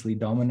simultaneously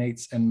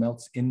dominates and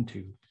melts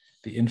into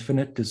the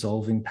infinite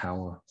dissolving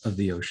power of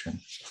the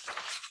ocean.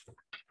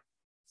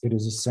 It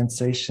is a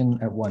sensation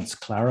at once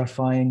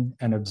clarifying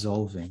and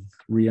absolving,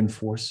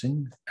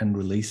 reinforcing and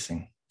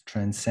releasing,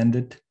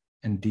 transcendent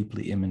and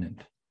deeply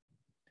immanent.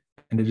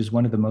 And it is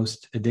one of the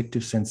most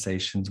addictive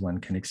sensations one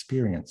can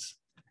experience.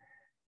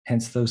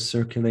 Hence those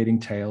circulating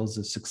tales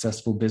of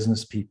successful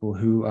business people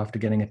who, after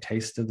getting a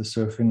taste of the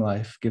surfing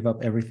life, give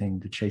up everything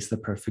to chase the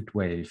perfect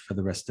wave for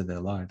the rest of their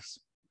lives.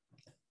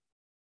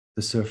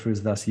 The surfer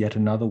is thus yet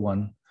another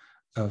one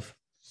of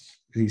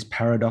these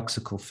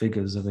paradoxical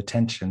figures of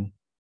attention,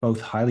 both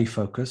highly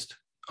focused,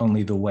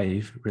 only the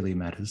wave really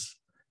matters,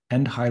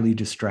 and highly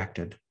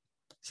distracted,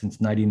 since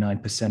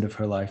 99% of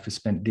her life is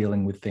spent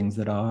dealing with things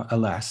that are,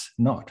 alas,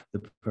 not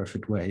the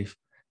perfect wave,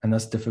 and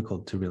thus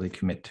difficult to really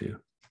commit to.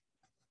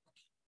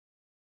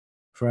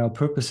 For our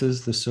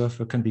purposes, the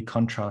surfer can be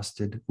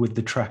contrasted with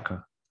the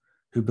tracker,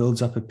 who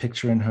builds up a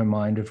picture in her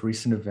mind of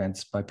recent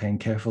events by paying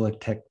careful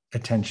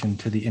attention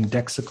to the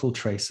indexical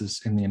traces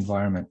in the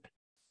environment,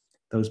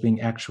 those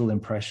being actual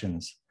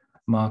impressions,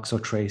 marks or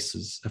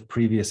traces of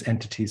previous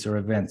entities or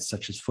events,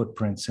 such as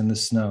footprints in the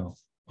snow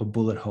or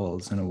bullet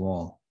holes in a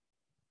wall.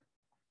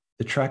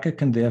 The tracker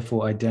can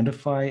therefore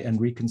identify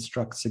and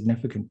reconstruct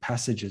significant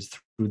passages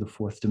through the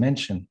fourth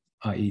dimension,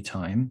 i.e.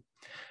 time,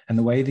 and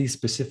the way these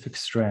specific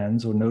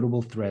strands or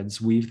notable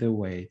threads weave their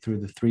way through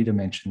the three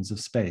dimensions of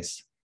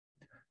space.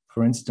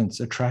 For instance,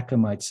 a tracker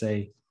might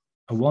say,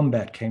 a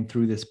wombat came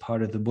through this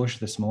part of the bush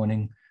this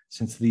morning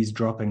since these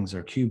droppings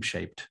are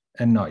cube-shaped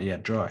and not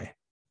yet dry.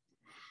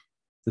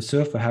 The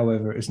surfer,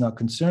 however, is not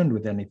concerned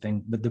with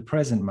anything but the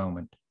present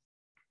moment.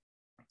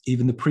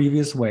 Even the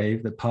previous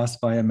wave that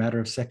passed by a matter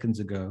of seconds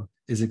ago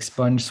is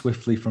expunged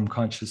swiftly from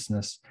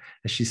consciousness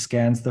as she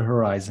scans the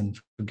horizon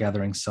for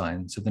gathering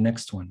signs of the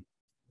next one.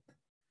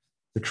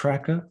 The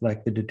tracker,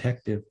 like the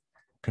detective,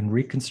 can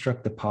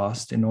reconstruct the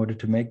past in order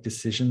to make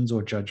decisions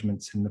or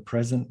judgments in the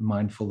present,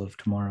 mindful of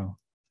tomorrow.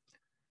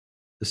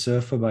 The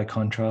surfer, by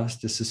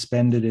contrast, is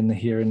suspended in the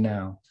here and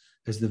now,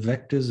 as the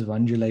vectors of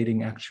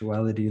undulating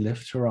actuality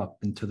lift her up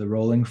into the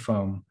rolling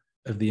foam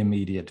of the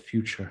immediate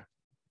future.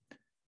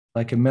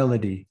 Like a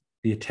melody,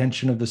 the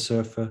attention of the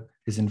surfer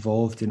is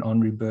involved in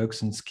Henri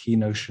Bergson's key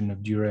notion of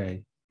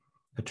durée,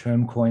 a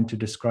term coined to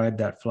describe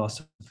that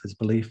philosopher's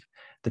belief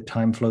that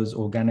time flows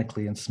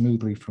organically and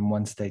smoothly from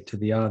one state to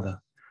the other,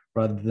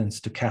 rather than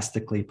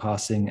stochastically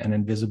passing an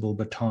invisible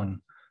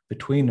baton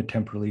between a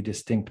temporally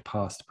distinct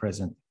past,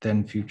 present,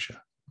 then future.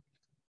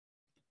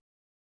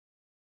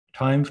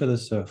 Time for the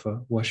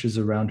surfer washes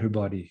around her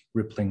body,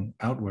 rippling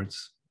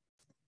outwards.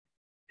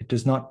 It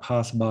does not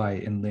pass by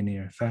in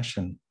linear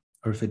fashion,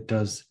 or if it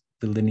does,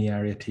 the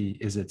linearity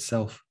is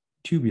itself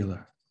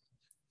tubular.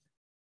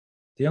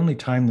 The only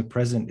time the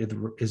present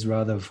is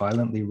rather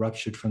violently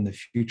ruptured from the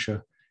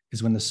future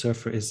is when the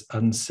surfer is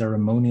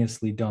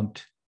unceremoniously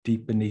dumped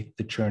deep beneath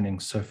the churning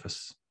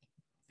surface.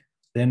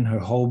 Then her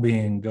whole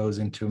being goes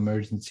into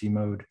emergency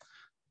mode,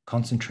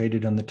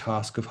 concentrated on the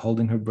task of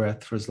holding her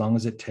breath for as long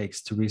as it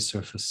takes to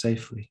resurface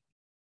safely.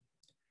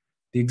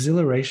 The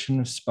exhilaration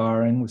of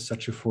sparring with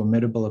such a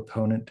formidable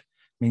opponent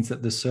means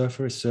that the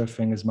surfer is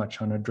surfing as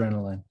much on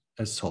adrenaline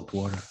as salt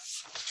water.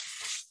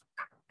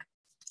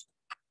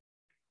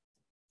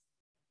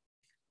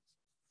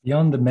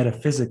 Beyond the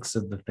metaphysics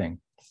of the thing,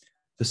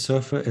 the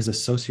surfer is a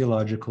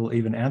sociological,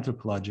 even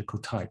anthropological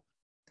type.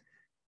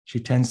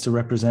 She tends to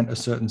represent a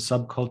certain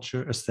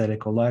subculture,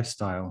 aesthetic, or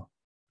lifestyle.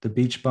 The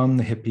beach bum,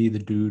 the hippie, the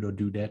dude or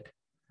dudette.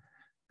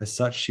 As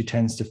such, she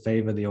tends to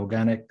favor the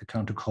organic, the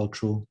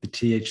countercultural, the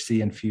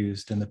THC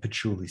infused, and the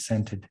patchouli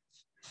scented.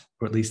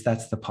 Or at least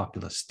that's the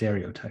popular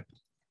stereotype.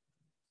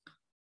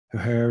 Her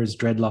hair is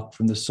dreadlocked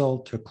from the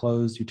salt, her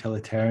clothes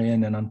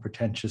utilitarian and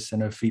unpretentious,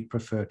 and her feet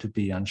prefer to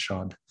be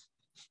unshod.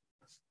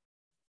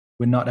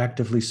 When not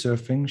actively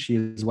surfing, she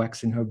is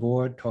waxing her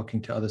board,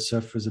 talking to other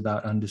surfers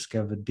about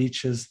undiscovered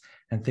beaches,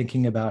 and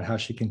thinking about how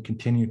she can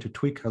continue to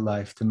tweak her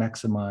life to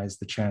maximize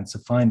the chance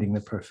of finding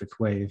the perfect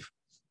wave.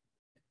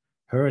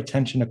 Her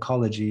attention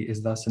ecology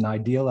is thus an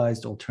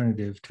idealized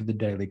alternative to the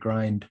daily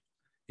grind,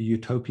 a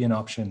utopian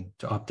option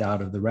to opt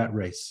out of the rat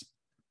race.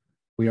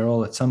 We are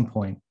all at some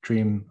point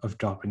dream of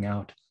dropping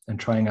out and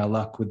trying our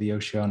luck with the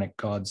oceanic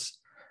gods,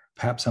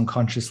 perhaps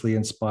unconsciously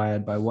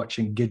inspired by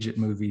watching Gidget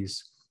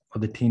movies or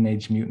the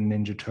Teenage Mutant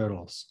Ninja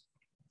Turtles.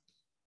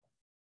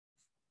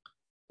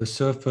 The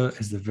surfer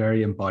is the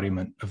very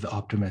embodiment of the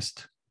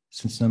optimist,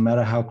 since no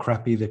matter how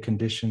crappy the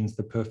conditions,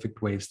 the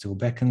perfect wave still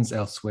beckons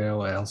elsewhere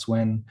or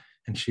elsewhen,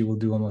 and she will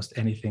do almost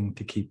anything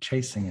to keep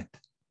chasing it.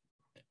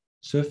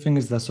 Surfing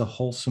is thus a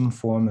wholesome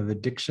form of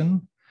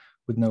addiction,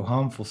 with no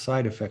harmful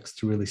side effects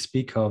to really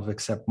speak of,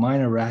 except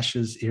minor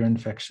rashes, ear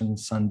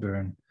infections,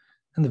 sunburn,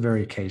 and the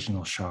very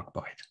occasional shark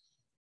bite.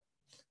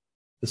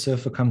 The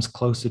surfer comes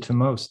closer to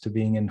most to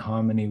being in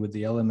harmony with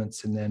the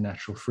elements in their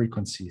natural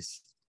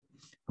frequencies.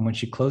 And when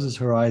she closes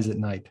her eyes at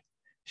night,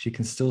 she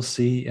can still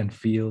see and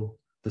feel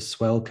the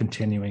swell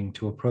continuing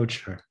to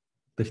approach her,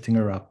 lifting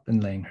her up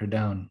and laying her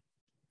down.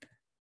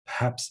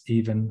 Perhaps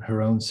even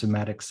her own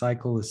somatic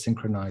cycle is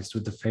synchronized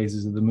with the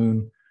phases of the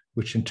moon,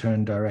 which in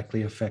turn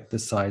directly affect the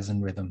size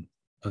and rhythm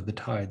of the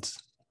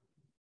tides.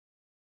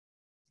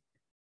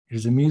 It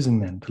is amusing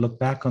then to look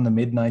back on the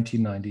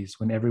mid-1990s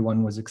when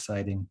everyone was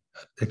excited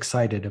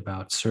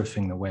about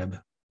surfing the web,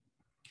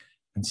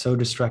 and so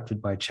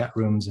distracted by chat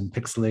rooms and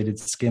pixelated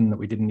skin that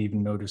we didn't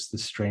even notice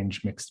this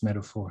strange mixed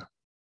metaphor.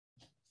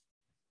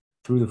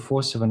 Through the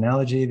force of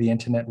analogy, the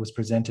internet was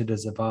presented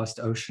as a vast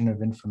ocean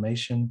of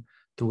information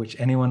to which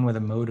anyone with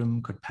a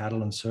modem could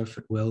paddle and surf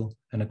at will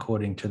and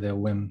according to their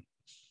whim.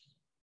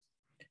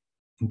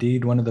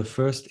 Indeed, one of the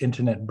first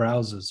internet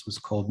browsers was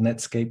called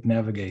Netscape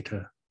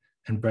Navigator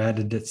and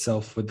branded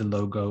itself with the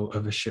logo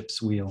of a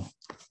ship's wheel.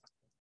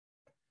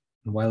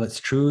 And while it's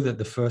true that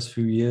the first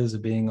few years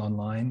of being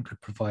online could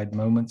provide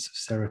moments of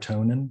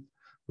serotonin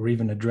or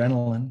even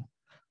adrenaline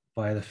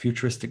via the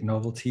futuristic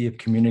novelty of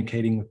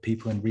communicating with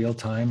people in real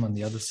time on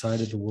the other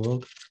side of the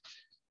world,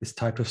 this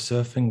type of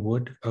surfing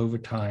would, over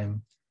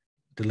time,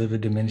 deliver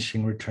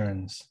diminishing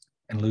returns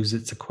and lose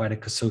its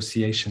aquatic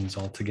associations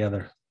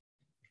altogether.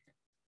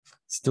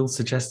 Still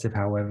suggestive,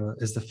 however,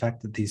 is the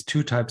fact that these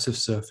two types of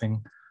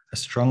surfing are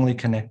strongly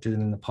connected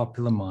in the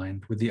popular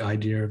mind with the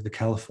idea of the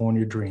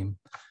California dream,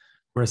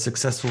 where a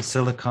successful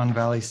Silicon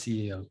Valley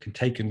CEO can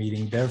take a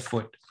meeting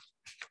barefoot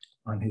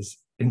on his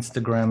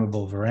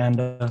Instagrammable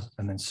veranda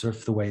and then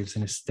surf the waves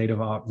in his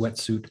state-of-the-art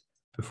wetsuit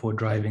before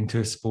driving to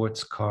his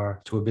sports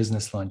car to a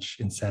business lunch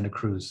in Santa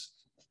Cruz.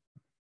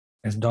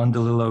 As Don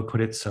DeLillo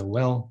put it so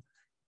well,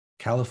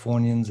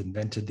 Californians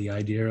invented the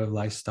idea of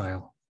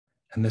lifestyle,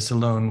 and this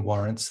alone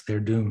warrants their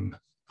doom.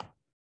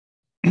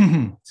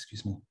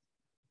 Excuse me.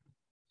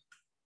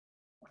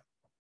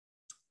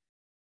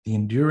 The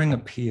enduring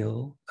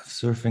appeal of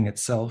surfing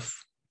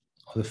itself,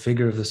 or the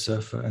figure of the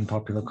surfer in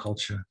popular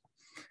culture,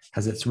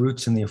 has its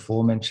roots in the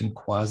aforementioned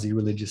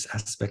quasi-religious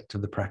aspect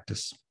of the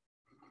practice.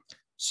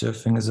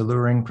 Surfing is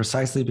alluring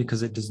precisely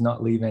because it does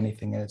not leave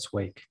anything in its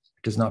wake.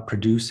 It does not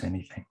produce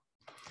anything,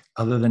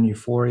 other than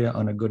euphoria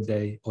on a good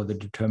day or the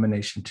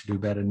determination to do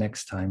better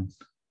next time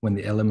when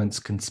the elements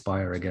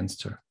conspire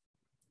against her.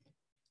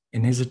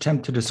 In his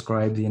attempt to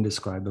describe the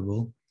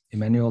indescribable,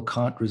 Immanuel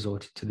Kant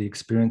resorted to the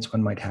experience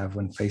one might have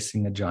when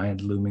facing a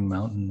giant looming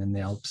mountain in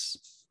the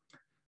Alps.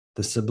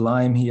 The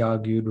sublime, he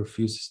argued,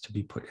 refuses to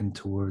be put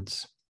into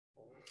words.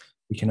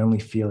 We can only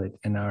feel it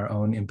in our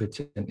own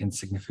impotent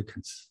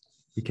insignificance.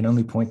 We can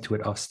only point to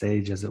it off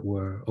stage, as it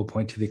were, or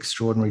point to the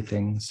extraordinary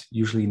things,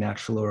 usually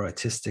natural or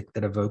artistic,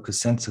 that evoke a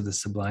sense of the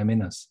sublime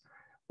in us,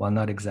 while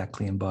not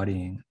exactly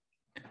embodying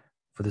it.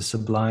 For the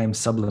sublime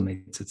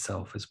sublimates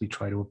itself as we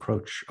try to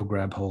approach or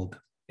grab hold.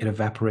 It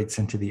evaporates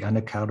into the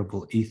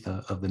unaccountable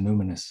ether of the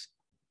numinous.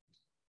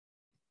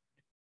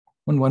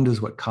 One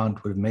wonders what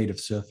Kant would have made of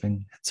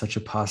surfing had such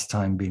a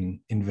pastime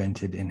been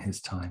invented in his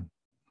time.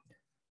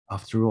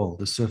 After all,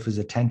 the surfer's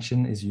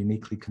attention is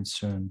uniquely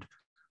concerned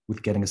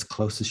with getting as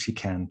close as she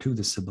can to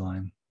the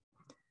sublime.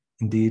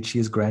 Indeed, she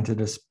is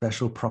granted a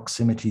special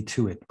proximity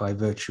to it by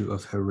virtue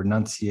of her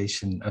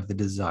renunciation of the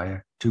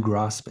desire to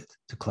grasp it,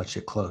 to clutch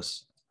it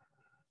close.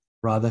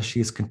 Rather,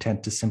 she is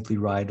content to simply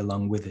ride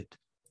along with it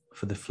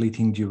for the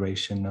fleeting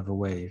duration of a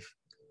wave,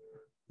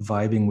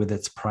 vibing with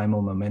its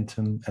primal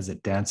momentum as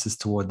it dances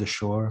toward the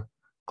shore,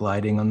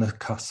 gliding on the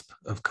cusp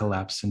of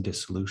collapse and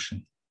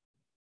dissolution.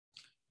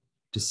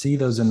 To see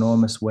those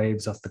enormous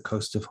waves off the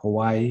coast of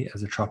Hawaii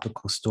as a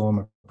tropical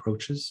storm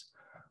approaches,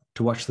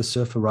 to watch the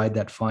surfer ride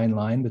that fine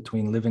line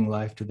between living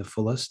life to the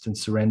fullest and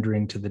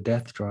surrendering to the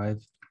death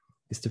drive,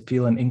 is to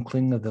feel an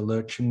inkling of the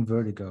lurching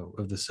vertigo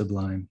of the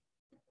sublime.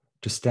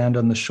 To stand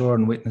on the shore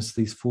and witness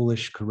these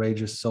foolish,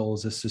 courageous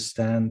souls is to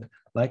stand,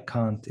 like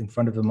Kant, in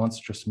front of a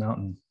monstrous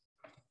mountain.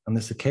 On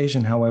this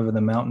occasion, however,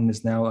 the mountain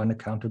is now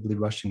unaccountably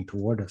rushing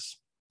toward us.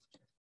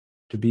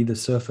 To be the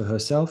surfer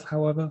herself,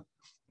 however,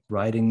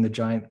 riding the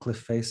giant cliff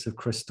face of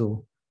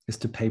crystal, is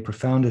to pay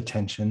profound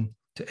attention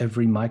to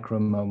every micro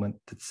moment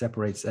that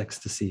separates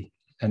ecstasy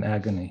and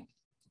agony.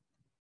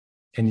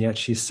 And yet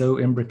she's so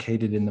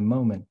imbricated in the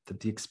moment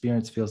that the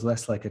experience feels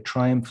less like a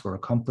triumph or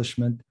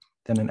accomplishment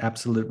than an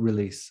absolute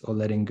release or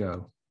letting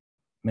go,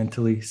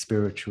 mentally,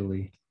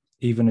 spiritually,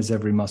 even as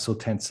every muscle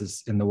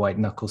tenses in the white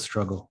knuckle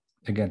struggle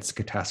against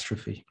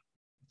catastrophe.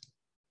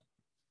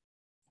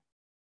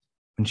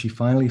 When she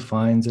finally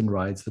finds and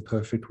rides the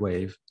perfect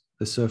wave,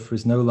 the surfer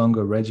is no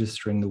longer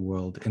registering the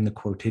world in the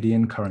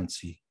quotidian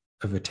currency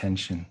of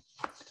attention.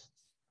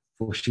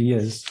 For she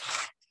is,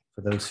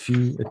 for those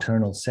few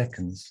eternal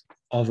seconds,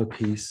 of a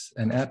piece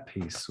and at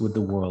peace with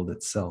the world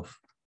itself.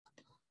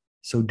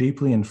 So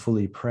deeply and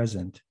fully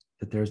present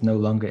that there is no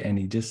longer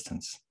any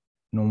distance,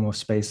 no more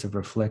space of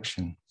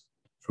reflection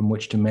from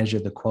which to measure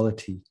the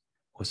quality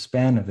or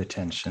span of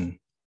attention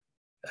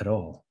at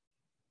all.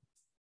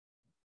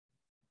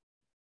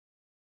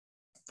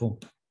 Boom.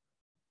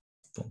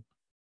 Boom.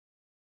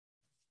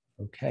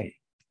 Okay.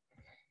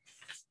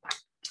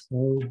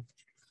 So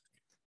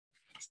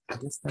I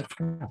guess that's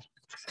that.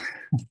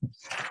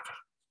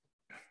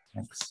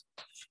 Thanks.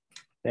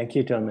 Thank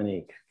you,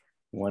 Dominic.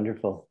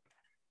 Wonderful.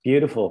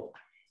 Beautiful,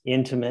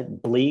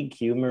 intimate, bleak,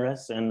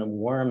 humorous, and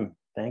warm.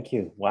 Thank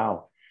you.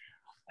 Wow.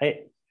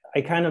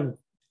 I kind of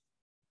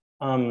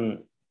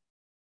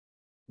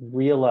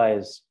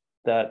realized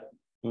that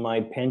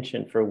my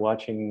penchant for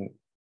watching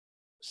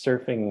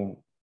surfing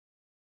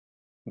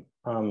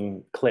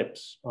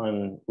clips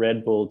on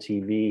Red Bull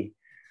TV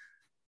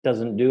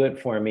doesn't do it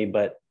for me,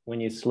 but when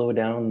you slow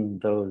down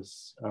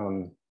those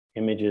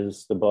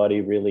images, the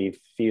body really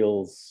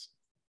feels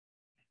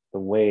the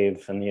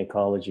wave and the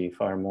ecology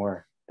far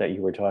more that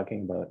you were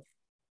talking about.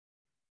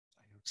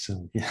 I hope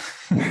so, yeah.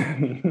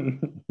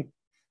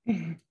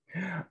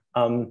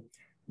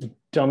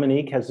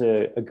 Dominic has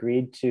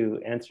agreed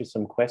to answer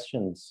some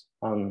questions.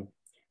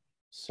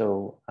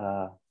 So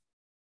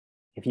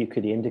if you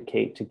could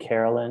indicate to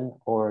Carolyn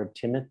or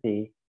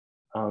Timothy,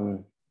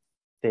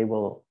 they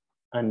will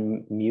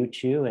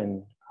unmute you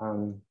and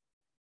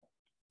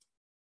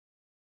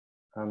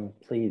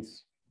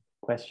please,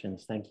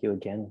 questions. Thank you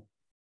again,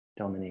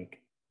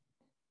 Dominic.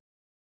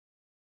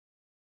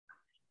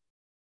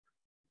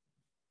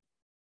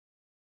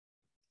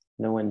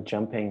 No one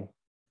jumping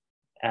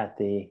at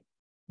the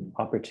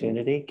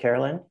opportunity.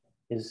 Carolyn,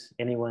 is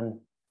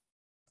anyone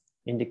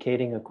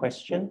indicating a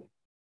question?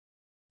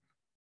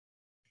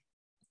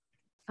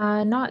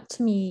 Not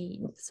to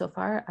me so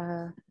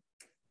far.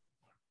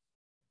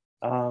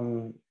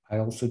 I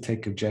also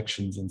take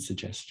objections and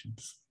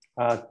suggestions.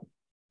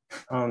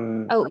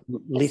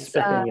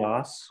 Lisbeth and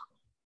Jos.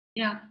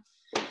 Yeah.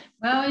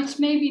 Well, it's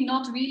maybe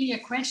not really a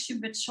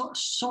question, but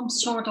some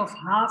sort of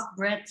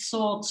half-bred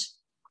thought,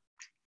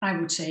 I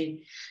would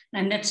say.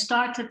 And I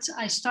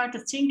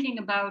started thinking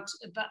about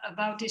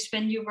this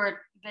when you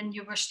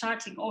were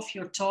starting off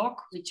your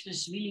talk, which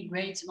was really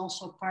great, and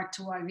also part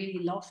 2 I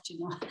really loved,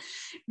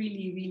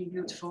 really, really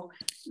beautiful.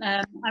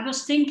 I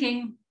was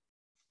thinking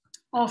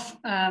of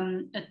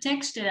a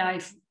text that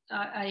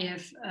I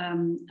have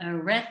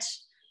read,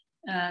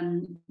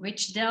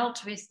 which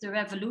dealt with the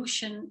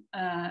revolution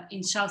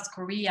in South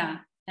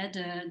Korea at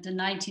the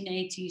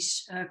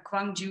 1980s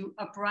Gwangju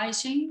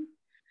uprising.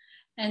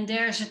 And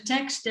there's a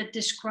text that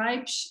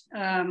describes,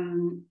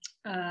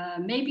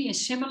 maybe in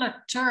similar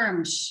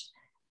terms,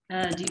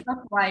 the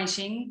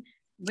uprising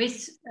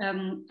with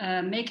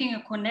making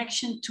a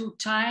connection to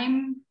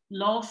time,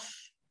 love,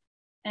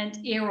 and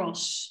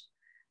eros.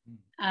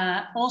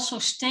 Also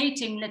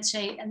stating, let's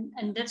say,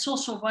 and that's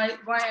also why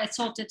I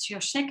thought that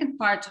your second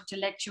part of the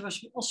lecture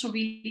was also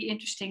really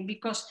interesting,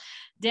 because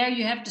there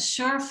you have the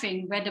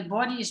surfing where the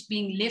body is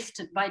being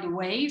lifted by the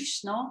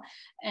waves, no?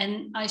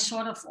 And I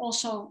sort of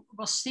also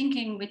was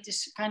thinking with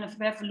this kind of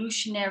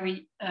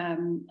revolutionary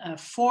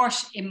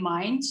force in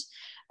mind,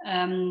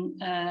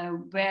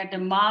 where the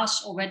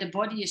mass or where the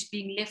body is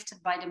being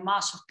lifted by the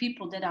mass of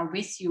people that are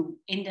with you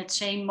in that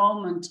same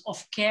moment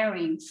of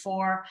caring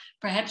for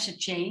perhaps a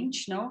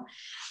change, no?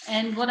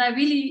 And what I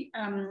really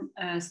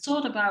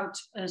thought about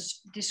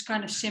this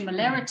kind of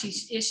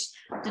similarities is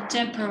the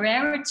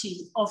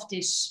temporarity of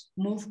this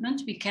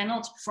movement. We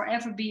cannot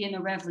forever be in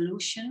a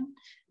revolution.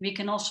 We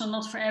can also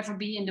not forever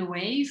be in the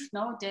wave.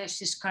 No, there's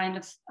this kind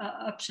of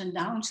ups and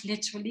downs,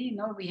 literally.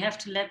 No, we have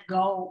to let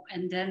go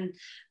and then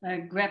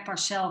grab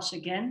ourselves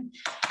again.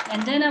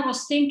 And then I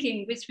was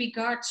thinking with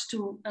regards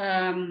to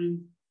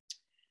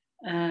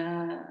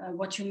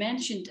what you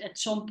mentioned at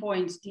some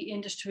point, the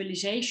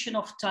industrialization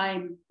of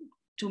time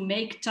to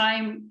make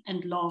time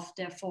and love,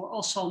 therefore,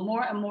 also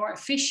more and more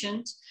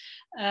efficient.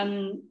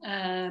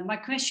 My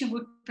question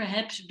would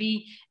perhaps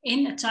be,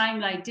 in a time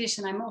like this,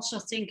 and I'm also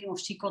thinking of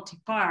Sikoti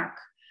Park,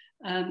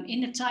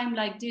 in a time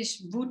like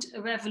this, would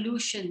a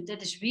revolution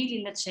that is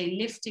really, let's say,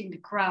 lifting the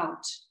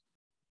crowd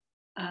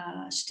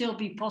still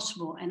be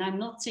possible? And I'm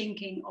not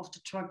thinking of the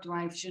truck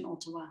drivers in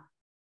Ottawa.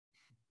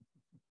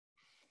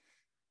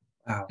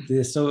 Wow,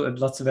 there's so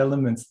lots of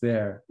elements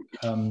there.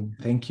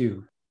 Thank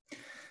you.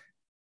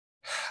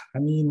 I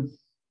mean,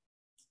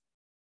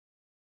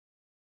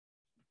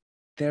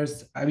 there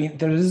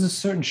is a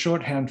certain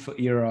shorthand for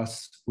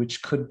eros,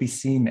 which could be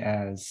seen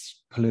as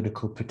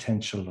political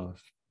potential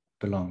of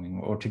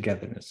belonging or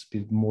togetherness,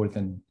 more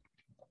than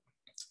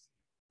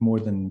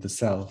the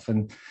self.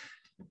 And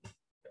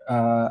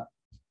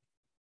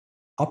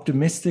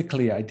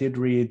optimistically, I did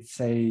read,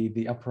 say,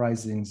 the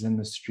uprisings in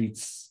the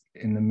streets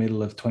in the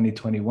middle of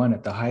 2021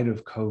 at the height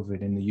of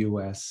COVID in the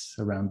US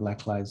around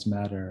Black Lives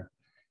Matter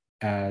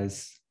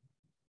as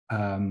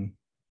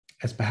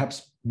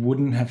perhaps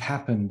wouldn't have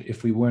happened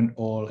if we weren't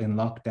all in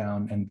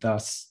lockdown and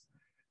thus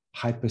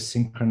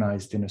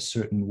hyper-synchronized in a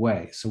certain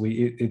way. So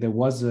there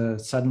was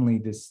suddenly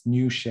this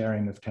new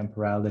sharing of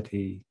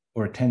temporality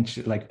or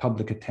attention, like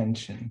public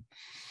attention,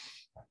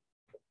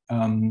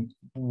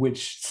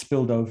 which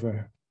spilled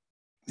over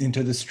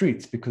into the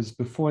streets, because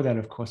before that,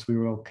 of course, we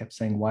were all kept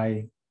saying,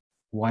 why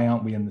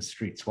aren't we in the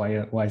streets?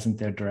 Why isn't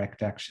there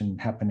direct action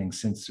happening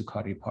since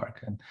Sikoti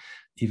Park, and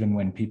even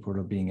when people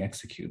are being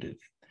executed?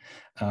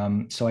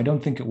 So I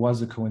don't think it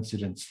was a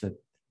coincidence that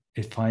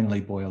it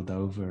finally boiled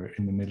over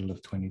in the middle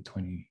of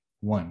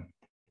 2021.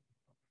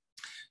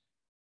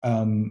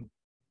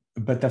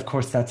 But of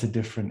course, that's a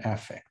different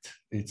affect.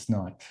 It's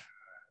not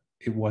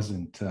it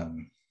wasn't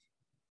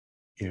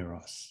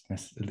eros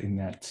in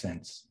that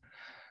sense.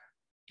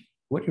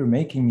 What you're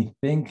making me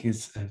think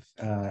is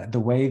the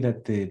way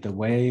that the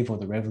wave or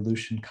the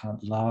revolution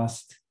can't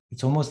last.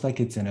 It's almost like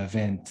it's an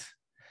event.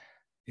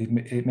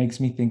 It makes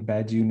me think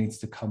Badiou needs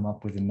to come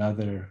up with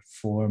another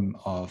form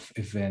of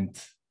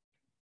event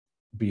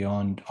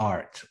beyond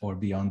art or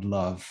beyond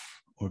love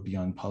or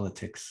beyond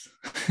politics,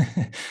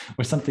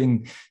 or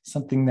something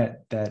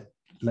that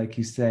like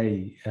you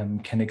say,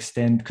 can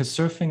extend, because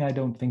surfing I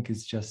don't think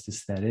is just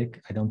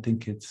aesthetic. I don't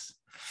think it's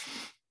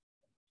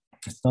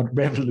not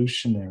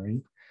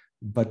revolutionary,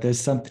 but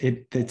there's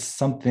it's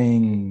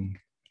something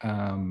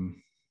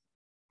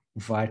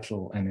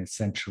vital and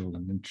essential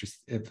and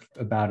interesting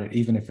about it,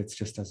 even if it's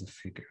just as a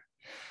figure.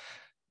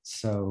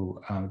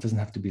 So it doesn't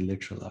have to be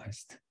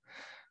literalized.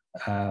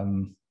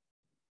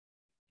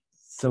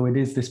 So it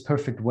is this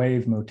perfect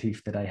wave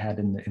motif that I had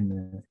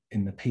in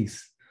the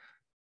piece.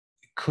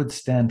 It could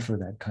stand for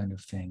that kind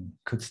of thing.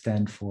 Could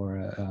stand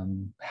for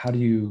how do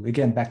you,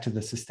 again, back to the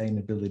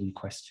sustainability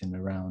question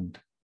around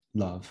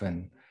love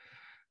and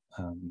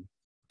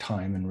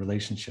time and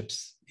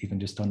relationships,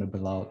 even just on a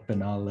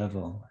banal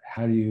level.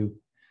 How do you,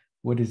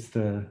 what is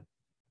the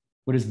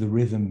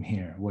rhythm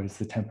here? What is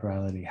the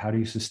temporality? How do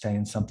you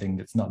sustain something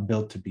that's not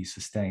built to be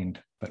sustained,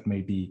 but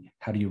maybe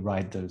how do you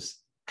ride those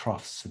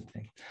troughs and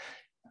things?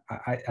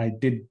 I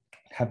did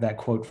have that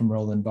quote from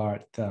Roland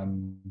Barthes,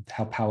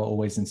 how power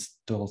always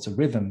installs a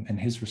rhythm, and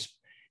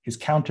his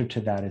counter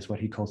to that is what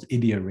he calls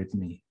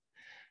idiorhythmy.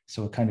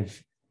 So a kind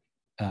of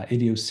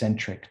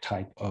idiocentric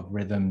type of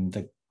rhythm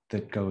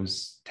that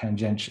goes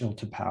tangential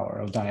to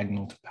power or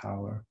diagonal to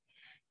power.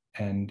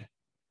 And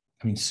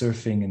I mean,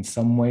 surfing in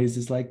some ways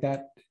is like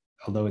that,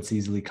 although it's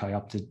easily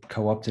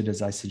co-opted,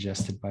 as I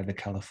suggested, by the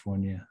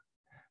California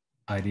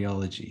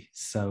ideology.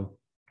 So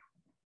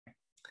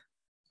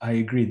I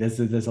agree,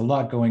 there's a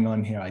lot going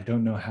on here. I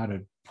don't know how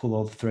to pull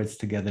all the threads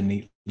together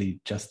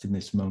neatly just in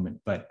this moment,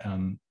 but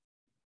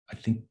I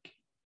think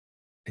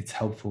it's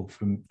helpful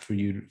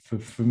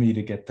for me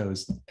to get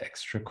those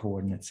extra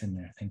coordinates in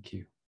there. Thank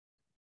you.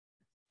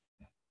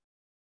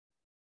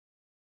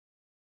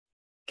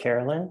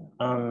 Carolyn,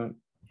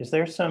 is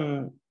there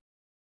some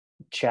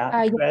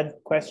chat thread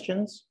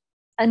questions?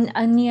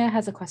 Anya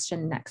has a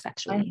question next,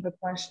 actually. I have a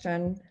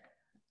question.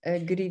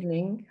 Good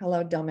evening.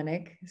 Hello,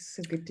 Dominic. It's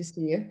so good to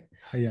see you.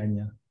 Hi,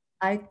 Anya.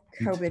 I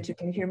hope that you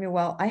can hear me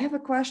well. I have a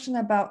question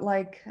about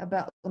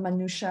the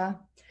minutia,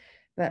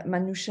 but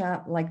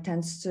minutia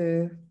tends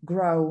to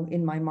grow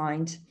in my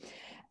mind.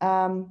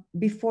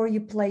 Before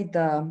you played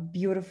the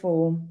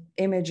beautiful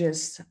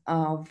images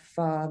of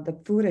the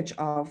footage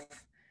of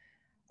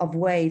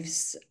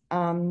waves,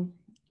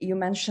 you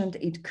mentioned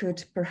it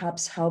could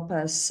perhaps help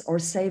us or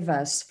save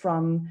us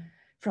from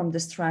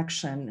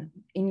distraction.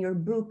 In your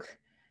book,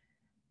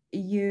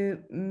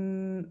 you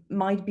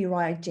must be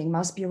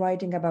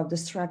writing about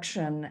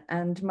distraction.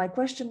 And my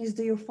question is,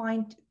 do you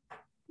find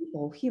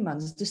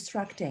humans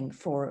distracting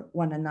for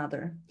one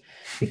another?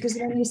 Because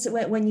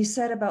when you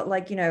said about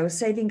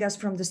saving us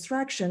from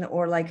distraction,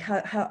 or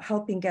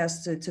helping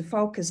us to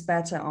focus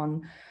better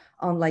on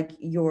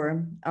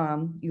your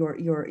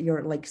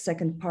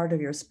second part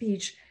of your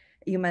speech,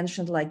 you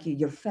mentioned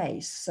your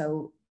face.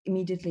 So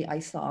immediately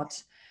I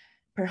thought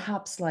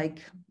perhaps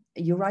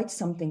you write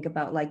something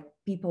about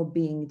people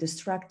being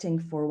distracting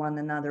for one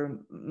another.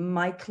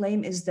 My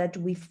claim is that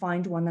we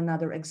find one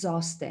another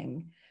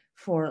exhausting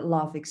for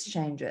love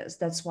exchanges.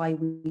 That's why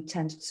we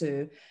tend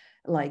to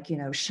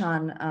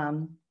shun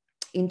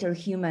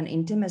interhuman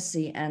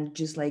intimacy and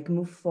just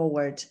move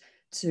forward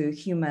to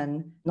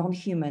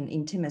non-human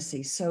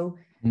intimacy. So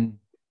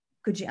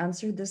could you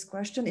answer this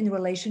question in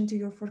relation to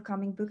your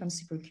forthcoming book? I'm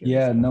super curious.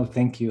 Yeah, no,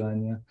 thank you,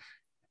 Anya.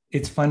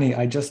 It's funny,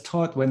 I just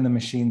taught When the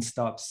Machine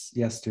Stops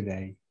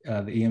yesterday,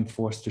 the E.M.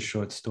 Forster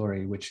short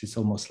story, which is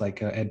almost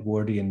like an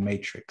Edwardian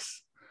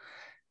matrix.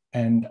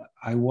 And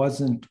I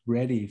wasn't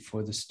ready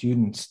for the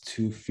students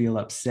to feel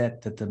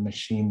upset that the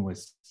machine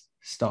was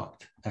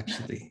stopped,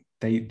 actually.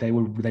 They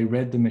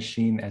read the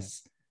machine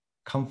as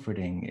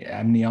comforting,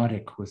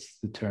 amniotic was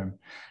the term.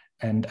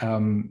 And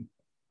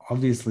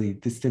obviously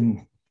this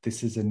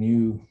is a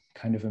new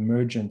kind of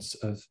emergence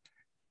of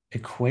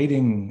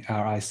equating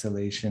our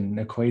isolation,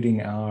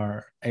 equating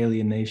our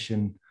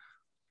alienation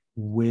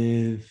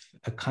with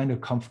a kind of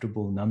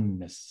comfortable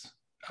numbness.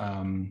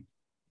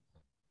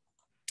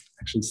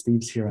 Actually,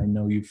 Steve's here. I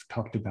know you've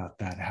talked about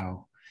that,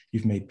 how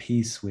you've made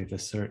peace with a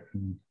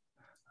certain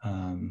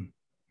kind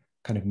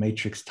of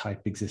matrix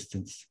type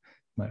existence.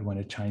 You might want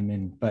to chime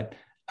in. But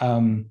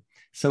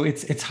so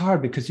it's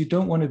hard because you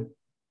don't want to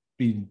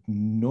be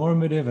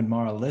normative and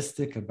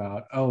moralistic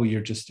about, oh,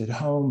 you're just at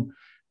home.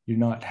 You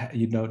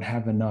don't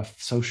have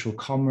enough social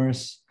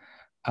commerce,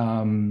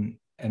 and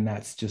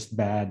that's just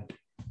bad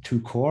to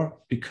core,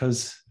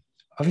 because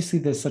obviously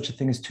there's such a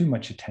thing as too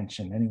much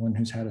attention. Anyone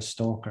who's had a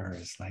stalker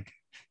is like,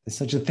 there's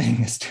such a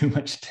thing as too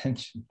much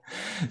attention.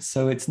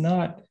 So it's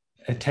not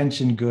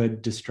attention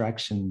good,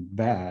 distraction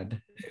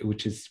bad,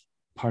 which is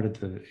part of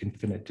the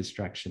infinite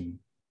distraction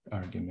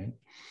argument.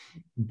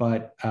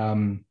 But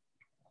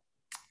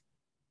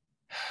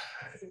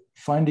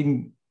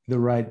finding the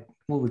right,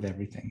 well, with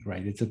everything,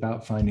 right? It's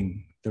about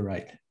finding the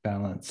right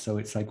balance. So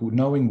it's like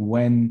knowing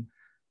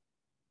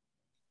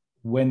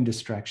when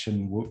distraction,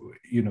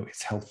 you know,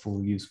 is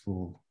helpful,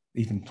 useful,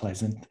 even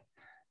pleasant,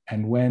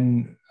 and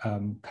when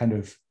kind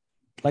of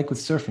like with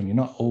surfing, you're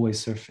not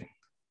always surfing,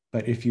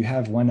 but if you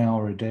have 1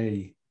 hour a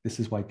day, this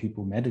is why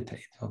people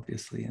meditate,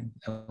 obviously, and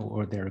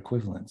or their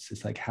equivalents.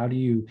 It's like, how do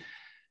you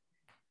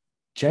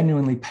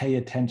genuinely pay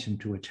attention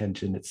to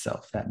attention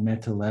itself? That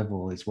meta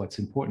level is what's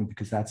important,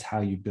 because that's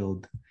how you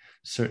build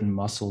certain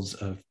muscles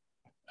of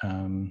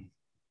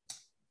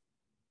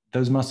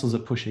those muscles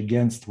that push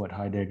against what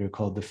Heidegger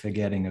called the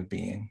forgetting of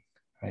being,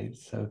 right?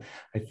 So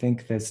I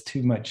think there's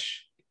too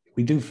much,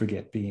 we do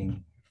forget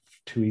being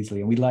too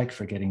easily, and we like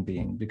forgetting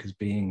being because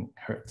being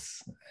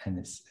hurts and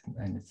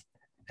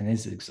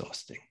is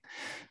exhausting.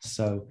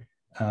 So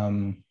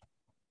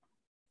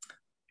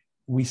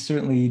we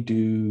certainly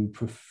do,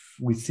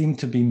 we seem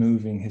to be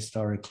moving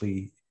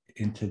historically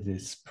into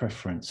this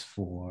preference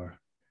for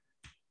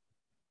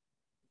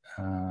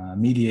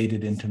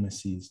mediated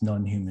intimacies,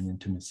 non-human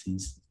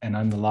intimacies. And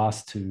I'm the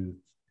last to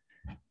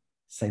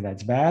say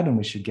that's bad and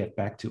we should get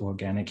back to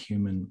organic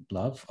human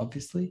love,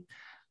 obviously.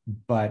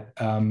 But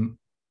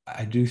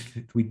I do,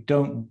 we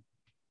don't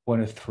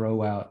want to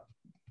throw out,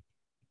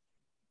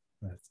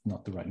 that's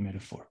not the right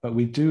metaphor, but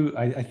we do,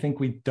 I think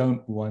we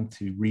don't want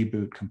to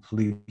reboot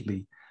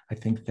completely. I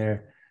think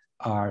there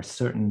are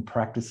certain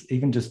practices,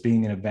 even just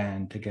being in a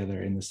band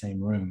together in the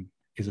same room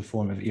is a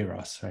form of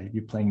eros, right?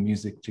 You're playing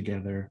music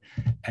together,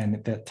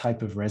 and that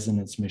type of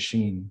resonance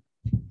machine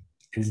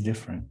is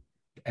different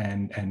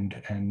and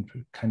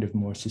kind of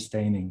more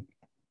sustaining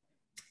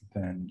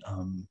than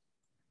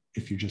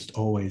if you're just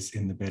always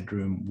in the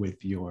bedroom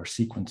with your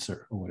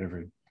sequencer or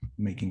whatever,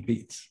 making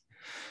beats.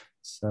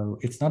 So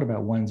it's not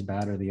about one's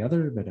bad or the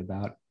other, but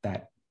about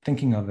that,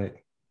 thinking of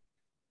it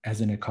as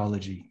an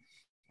ecology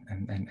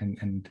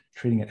and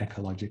treating it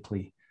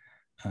ecologically,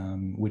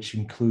 which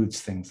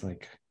includes things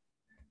like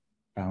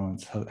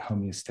balance,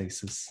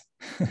 homeostasis,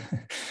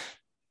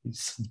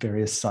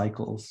 various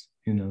cycles,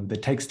 you know,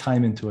 that takes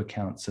time into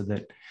account so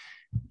that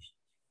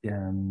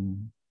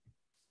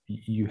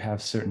you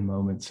have certain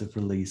moments of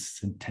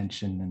release and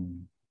tension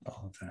and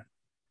all of that.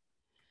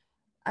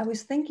 I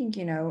was thinking,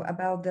 you know,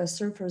 about the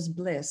surfer's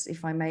bliss,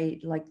 if I may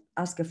like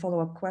ask a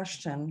follow-up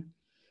question,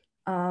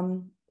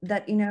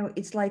 that, you know,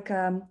 it's like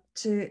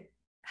to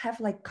have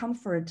like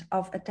comfort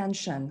of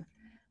attention,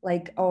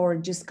 like, or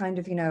just kind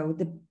of, you know,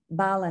 the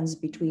balance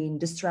between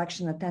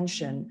distraction,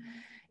 attention.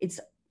 It's,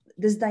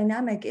 this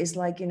dynamic is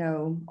like, you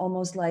know,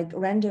 almost like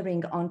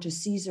rendering onto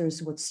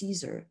Caesar's what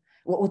Caesar,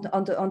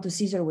 onto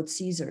Caesar what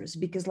Caesar's,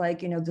 because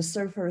like, you know, the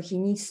surfer, he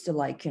needs to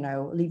like, you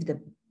know, leave the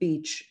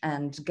beach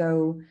and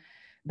go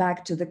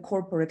back to the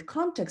corporate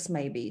context,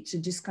 maybe to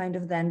just kind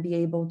of then be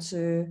able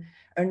to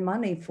earn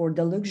money for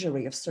the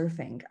luxury of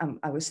surfing.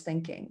 I was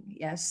thinking,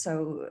 yes.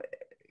 So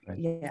right.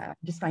 Yeah,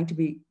 just trying to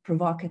be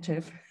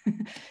provocative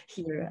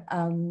here.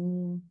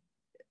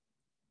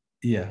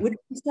 Yeah. Would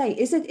you say,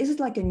 is it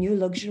like a new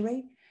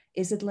luxury?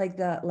 Is it like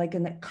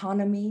an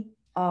economy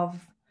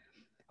of?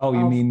 Oh,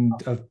 you mean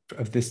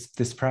of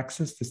this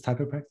praxis, this type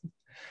of practice?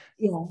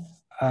 Yeah.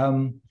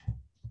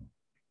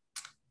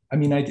 I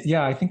mean,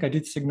 I think I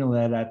did signal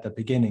that at the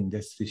beginning,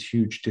 this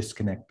huge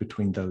disconnect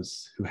between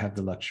those who have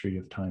the luxury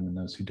of time and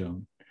those who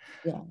don't.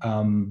 Yeah.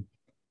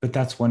 But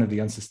that's one of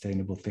the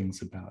unsustainable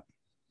things about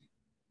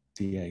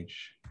the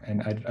age.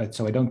 And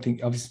so I don't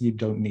think, obviously you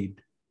don't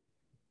need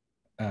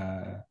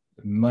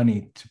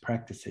money to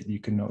practice it. You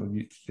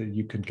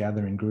can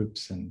gather in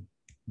groups and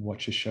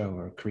watch a show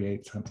or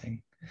create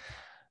something.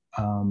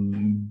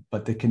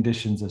 But the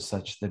conditions are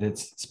such that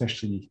it's,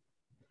 especially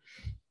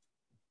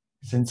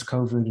since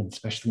COVID, and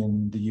especially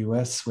in the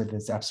US, where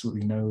there's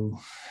absolutely no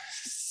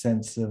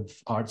sense of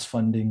arts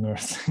funding or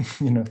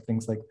you know,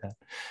 things like that,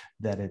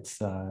 that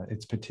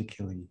it's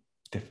particularly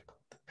difficult.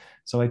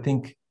 So I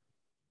think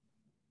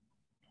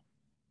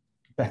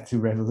back to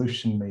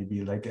revolution,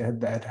 maybe like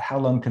that, how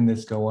long can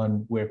this go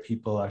on where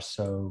people are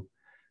so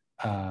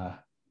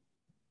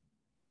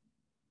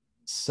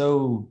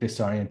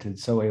disoriented,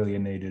 so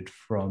alienated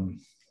from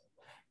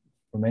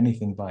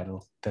anything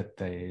vital that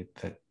they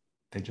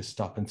just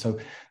stop? And so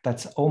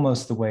that's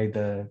almost the way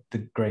the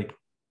great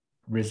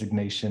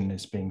resignation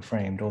is being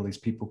framed. All these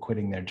people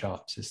quitting their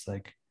jobs is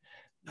like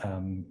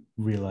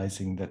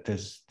realizing that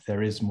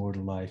there is more to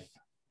life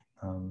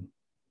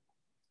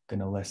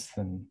than a less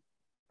than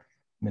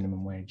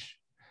minimum wage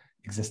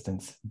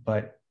existence.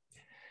 But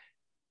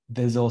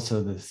there's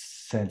also the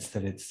sense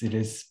that it's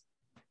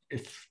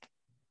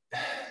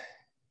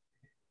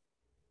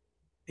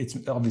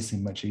obviously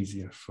much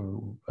easier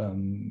for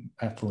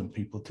affluent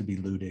people to be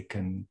ludic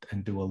and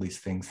do all these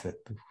things that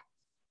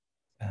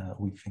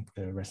we think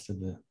the rest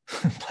of the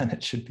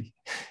planet should be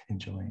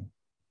enjoying.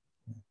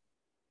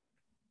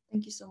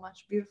 Thank you so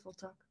much. Beautiful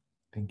talk.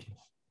 Thank you.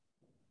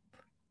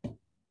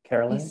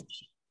 Carolyn?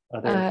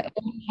 It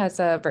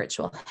has a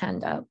virtual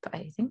hand up,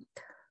 I think.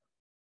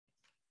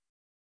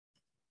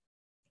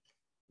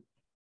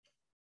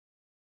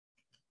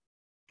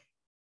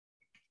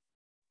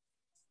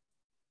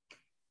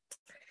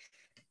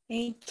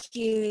 Thank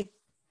you,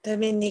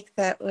 Dominic.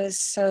 That was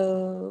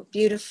so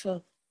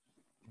beautiful.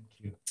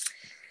 Thank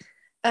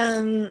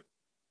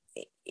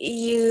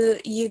you.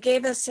 You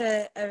gave us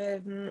a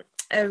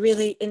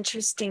really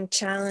interesting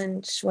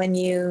challenge when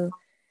you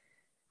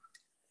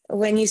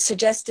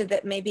suggested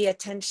that maybe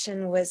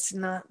attention was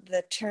not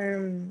the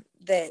term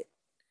that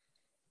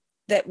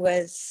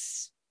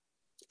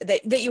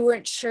you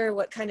weren't sure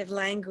what kind of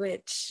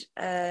language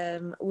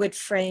would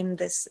frame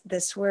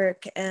this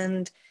work.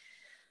 And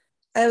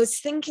I was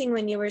thinking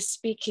when you were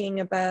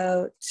speaking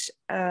about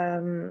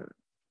the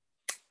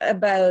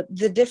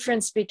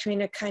difference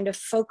between a kind of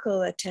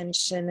focal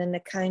attention and a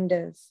kind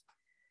of,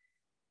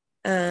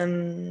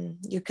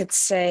 you could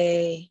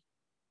say,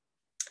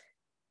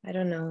 I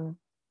don't know,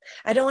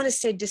 I don't want to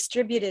say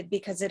distributed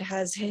because it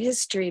has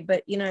history,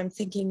 but, you know, I'm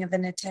thinking of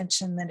an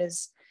attention that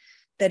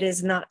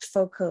is not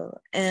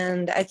focal.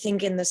 And I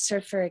think in the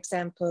surfer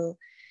example,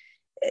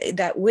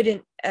 that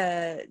wouldn't,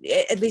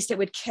 at least it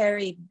would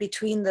carry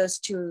between those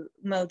two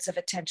modes of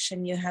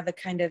attention. You have a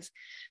kind of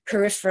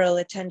peripheral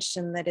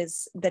attention that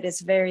is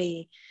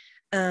very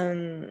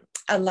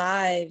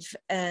alive,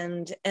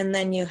 and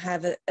then you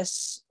have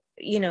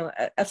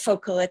a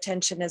focal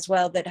attention as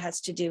well that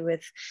has to do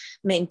with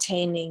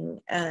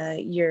maintaining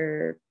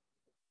your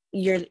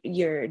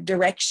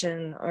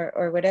direction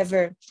or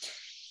whatever.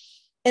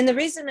 And the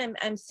reason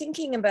I'm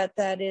thinking about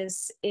that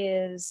is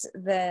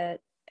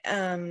that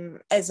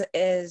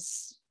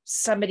as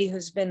somebody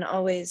who's been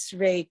always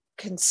very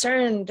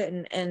concerned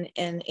and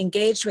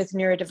engaged with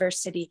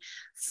neurodiversity,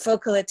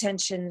 focal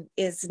attention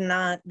is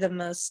not the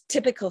most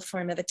typical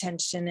form of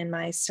attention in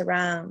my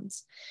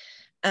surrounds.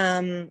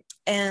 And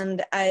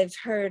I've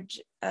heard,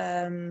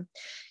 and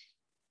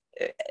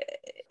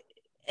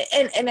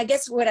I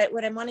guess what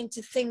I'm wanting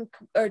to think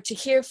or to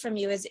hear from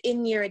you is,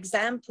 in your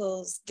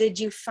examples, did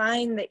you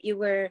find that you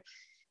were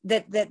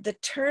that the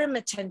term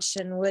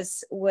attention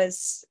was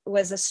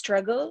a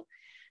struggle?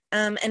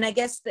 And I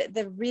guess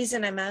the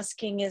reason I'm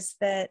asking is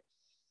that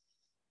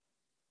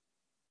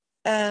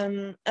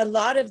a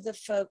lot of the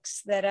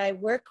folks that I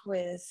work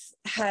with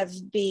have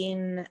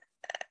been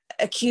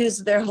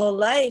accused their whole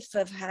life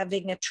of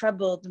having a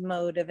troubled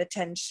mode of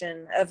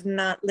attention, of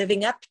not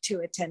living up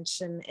to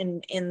attention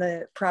in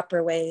the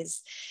proper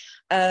ways,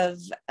 of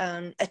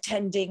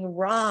attending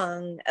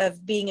wrong,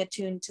 of being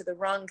attuned to the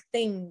wrong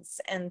things,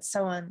 and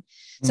so on.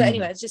 So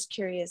anyway, I was just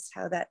curious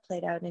how that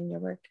played out in your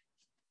work.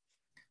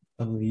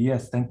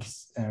 Yes,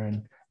 thanks,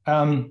 Erin.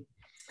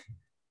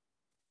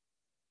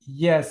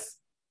 Yes,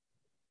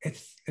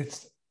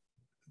 it's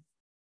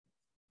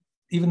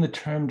even the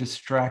term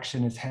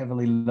distraction is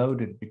heavily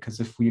loaded, because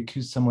if we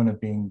accuse someone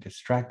of being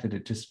distracted,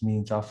 it just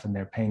means often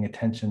they're paying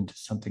attention to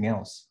something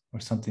else or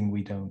something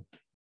we don't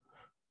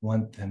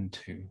want them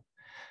to.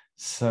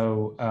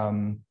 So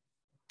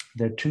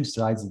they're two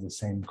sides of the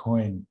same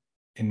coin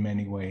in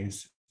many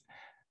ways.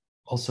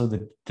 Also,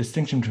 the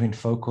distinction between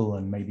focal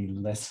and maybe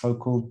less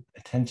focal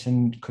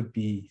attention could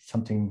be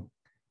something,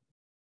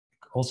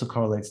 also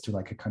correlates to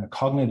like a kind of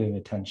cognitive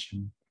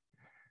attention.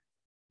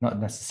 Not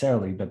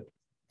necessarily, but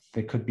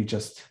they could be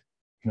just,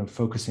 you know,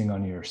 focusing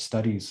on your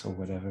studies or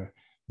whatever,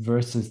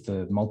 versus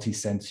the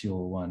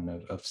multisensual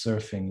one of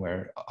surfing,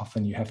 where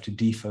often you have to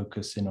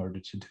defocus in order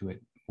to do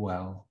it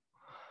well.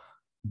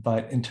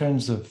 But in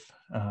terms of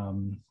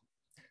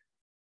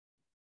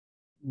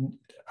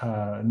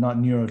not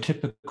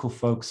neurotypical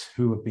folks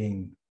who are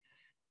being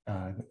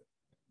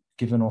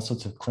given all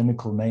sorts of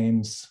clinical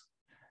names,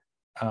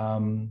 I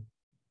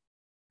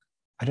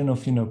don't know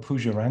if you know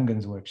Pooja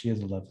Rangan's work. She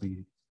has a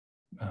lovely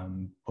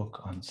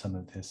book on some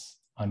of this,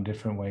 on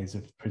different ways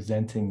of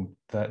presenting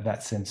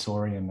that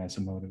sensorium as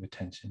a mode of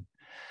attention.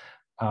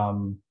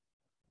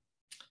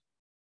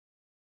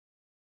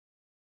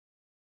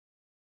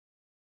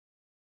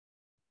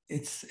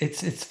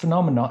 It's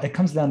phenomenal. It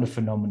comes down to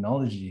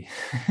phenomenology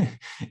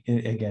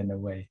again, in a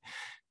way.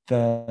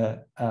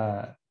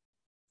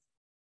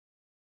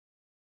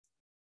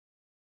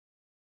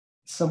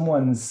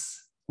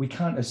 We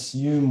can't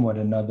assume what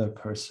another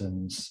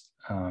person's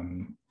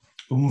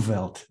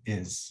Umwelt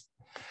is.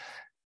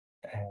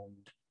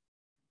 And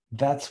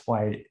that's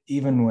why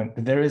even when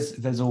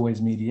there's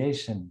always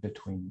mediation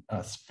between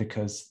us,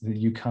 because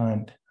you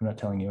can't, I'm not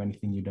telling you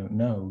anything you don't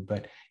know,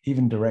 but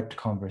even direct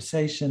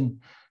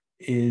conversation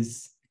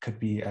could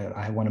be,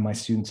 one of my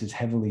students is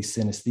heavily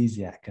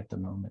synesthesiac at the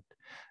moment.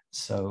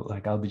 So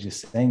like I'll be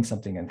just saying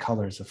something and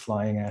colors are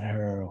flying at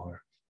her,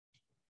 or,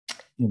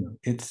 you know,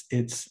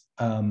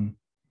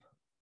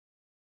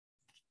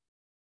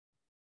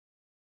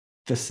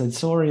 the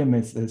sensorium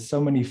there's so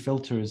many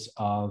filters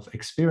of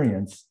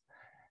experience,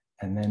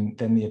 and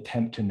then the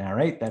attempt to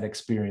narrate that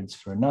experience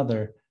for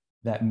another,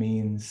 that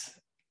means,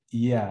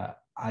 yeah,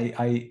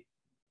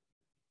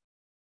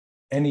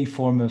 any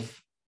form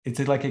of, it's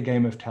like a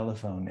game of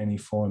telephone, any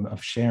form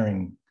of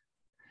sharing,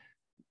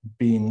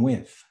 being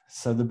with.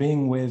 So the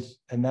being with,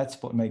 and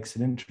that's what makes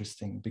it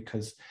interesting,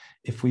 because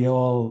if we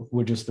all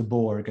were just a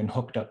Borg and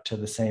hooked up to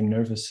the same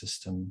nervous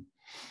system,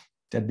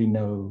 there'd be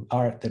no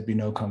art, there'd be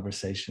no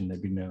conversation,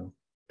 there'd be no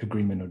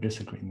agreement or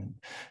disagreement.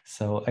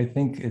 So I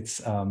think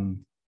it's,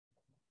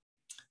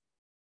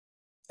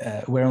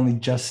 we're only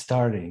just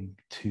starting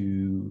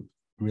to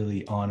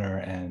really honor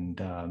and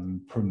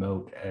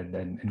promote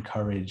and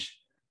encourage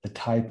the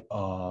type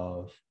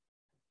of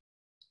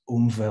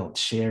Umwelt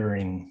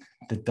sharing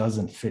that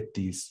doesn't fit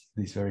these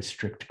very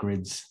strict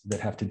grids that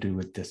have to do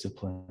with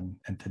discipline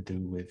and to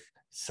do with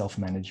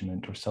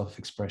self-management or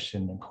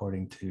self-expression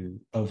according to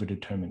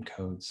overdetermined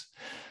codes.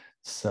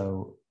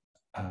 So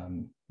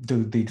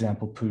the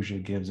example Pooja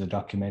gives are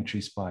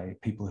documentaries by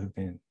people who've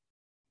been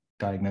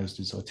diagnosed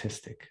as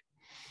autistic.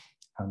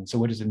 So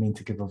what does it mean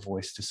to give a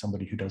voice to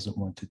somebody who doesn't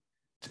want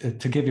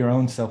to give your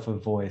own self a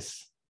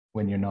voice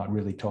when you're not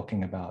really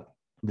talking about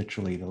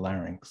literally the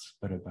larynx,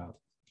 but about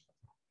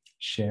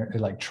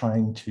like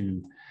trying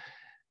to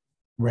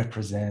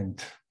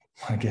represent,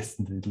 I guess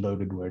the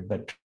loaded word,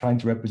 but trying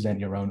to represent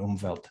your own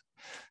Umwelt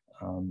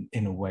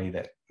in a way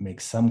that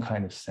makes some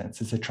kind of sense.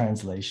 It's a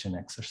translation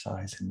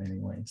exercise in many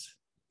ways.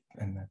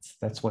 And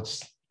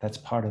that's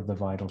part of the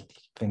vital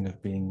thing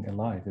of being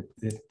alive.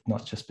 It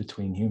not just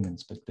between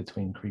humans, but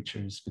between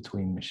creatures,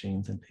 between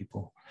machines and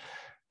people.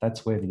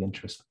 That's where the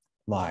interest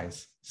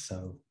lies.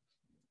 So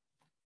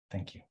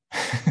thank you.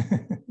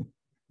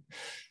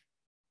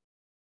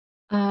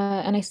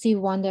 And I see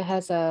Wanda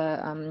has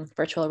a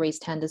virtual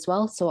raised hand as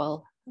well, so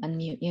I'll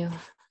unmute you.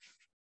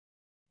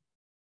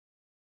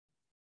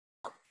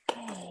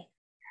 Okay.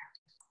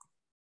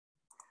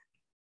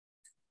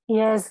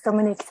 Yes,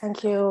 Dominic,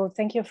 thank you.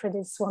 Thank you for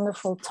this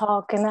wonderful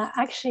talk. And I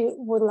actually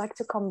would like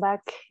to come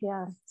back.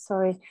 Yeah,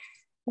 sorry.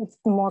 It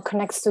more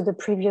connects to the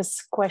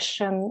previous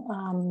question.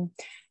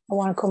 I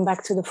want to come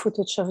back to the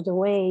footage of the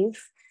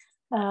wave,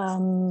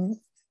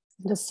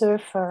 the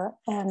surfer.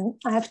 And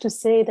I have to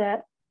say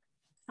that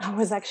I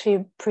was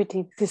actually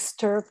pretty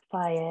disturbed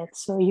by it.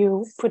 So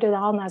you put it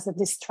on as a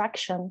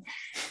distraction.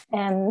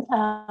 And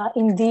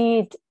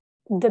indeed,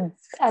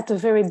 at the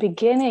very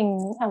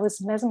beginning, I was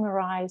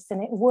mesmerized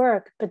and it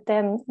worked. But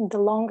then the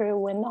longer it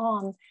went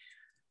on,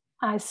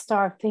 I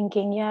start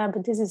thinking, yeah,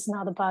 but this is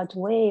not about the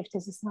wave.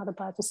 This is not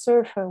about the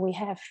surfer. We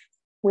have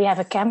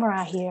a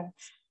camera here.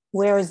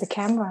 Where is the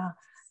camera?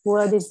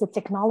 What is the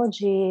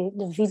technology,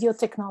 the video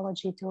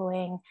technology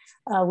doing?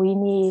 We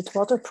need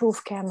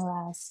waterproof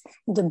cameras.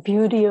 The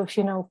beauty of,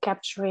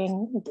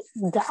 capturing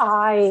the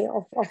eye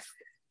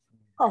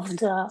of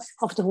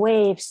the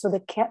wave. So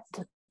the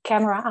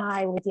camera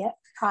eye with the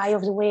eye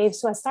of the wave.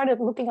 So I started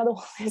looking at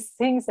all these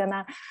things, and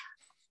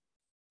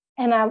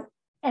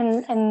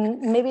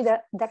maybe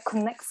that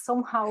connects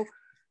somehow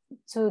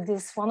to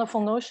this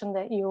wonderful notion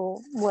that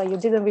you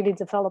didn't really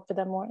develop, but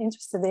I'm more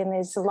interested in,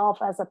 is love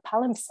as a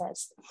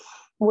palimpsest,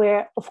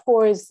 where, of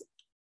course,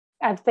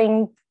 I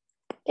think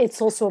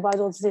it's also about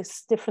all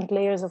these different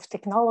layers of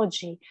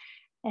technology.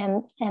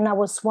 And I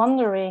was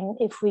wondering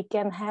if we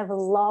can have a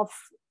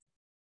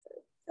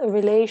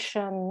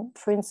relation,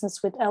 for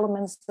instance, with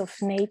elements of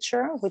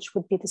nature, which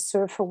would be the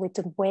surfer with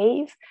the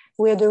wave,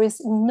 where there is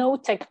no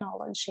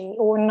technology,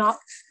 or not,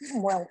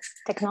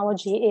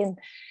 technology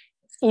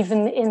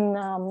even in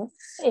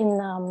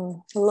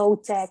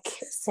low-tech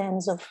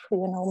sense of,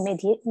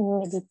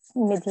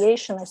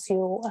 mediation, as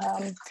you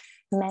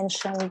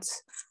mentioned,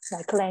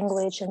 like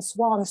language and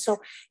so on.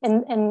 So,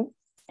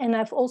 and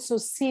I've also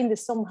seen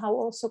this somehow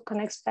also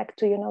connects back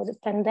to, the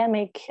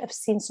pandemic. I've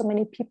seen so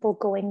many people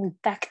going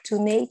back to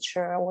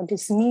nature, or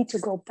this need to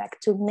go back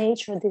to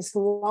nature, this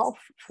love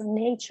for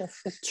nature,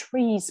 for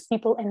trees,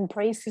 people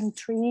embracing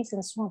trees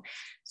and so on.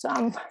 So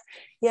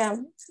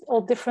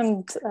all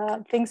different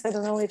things. I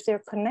don't know if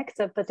they're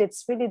connected, but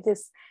it's really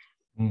this,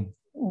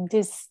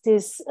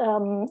 is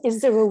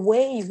there a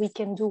way we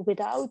can do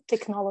without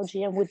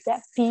technology? And would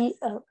that be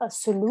a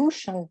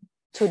solution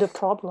to the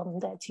problem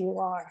that you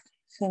are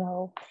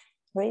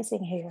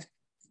raising here?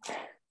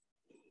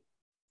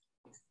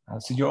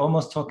 So you're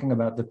almost talking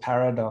about the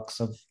paradox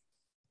of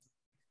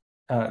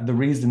the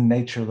reason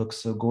nature looks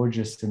so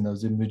gorgeous in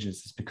those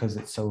images is because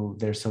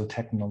they're so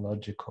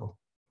technological.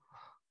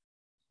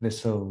 They're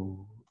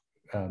so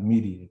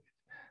mediated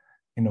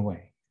in a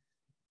way.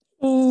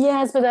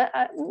 Yes, but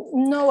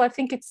no, I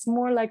think it's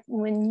more like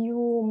when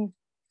you,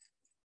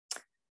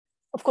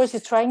 of course, you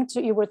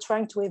were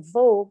trying to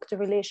evoke the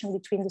relation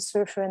between the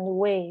surfer and the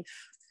wave,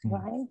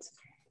 right?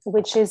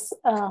 Which is,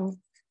 I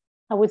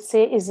would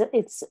say,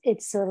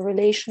 it's a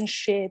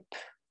relationship,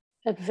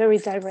 a very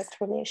direct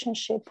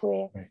relationship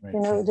where,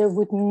 there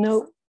would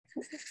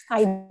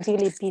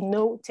ideally be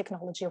no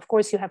technology. Of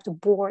course, you have to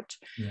board,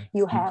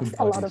 you have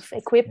a lot of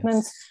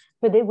equipment,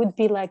 but it would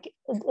be like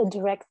a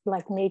direct,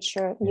 like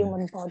nature,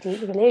 human body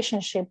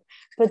relationship.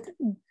 But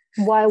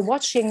while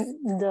watching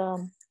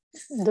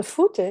the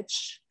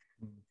footage,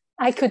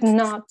 I could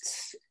not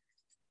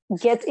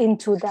get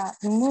into that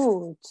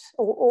mood,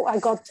 or I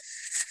got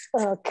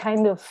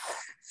kind of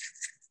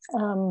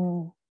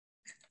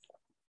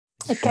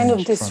it kind of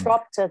from-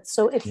 disrupted.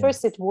 So at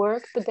first it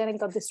worked, but then it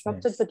got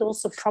disrupted, but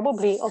also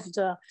probably of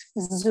the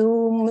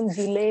Zoom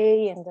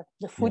delay and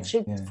the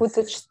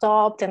footage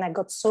stopped. And I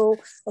got so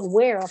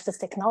aware of the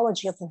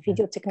technology, of the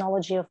video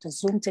technology, of the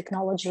Zoom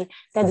technology,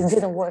 that it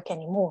didn't work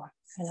anymore,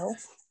 you know?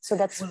 So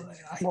that's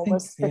what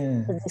was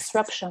the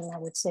disruption, I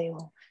would say,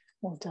 or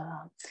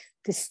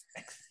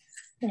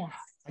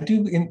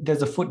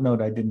there's a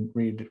footnote I didn't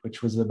read,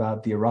 which was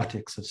about the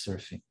erotics of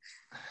surfing.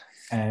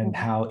 And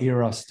how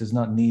eros does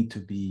not need to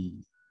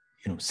be,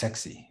 you know,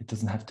 sexy. It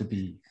doesn't have to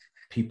be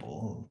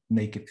people,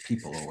 naked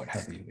people, or what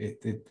have you.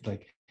 It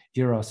like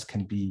eros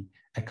can be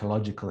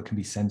ecological. It can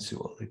be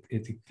sensual.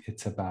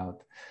 It's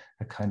about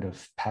a kind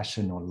of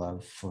passion or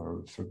love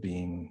for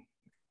being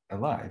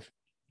alive.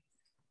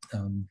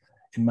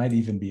 It might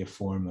even be a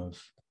form of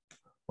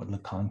what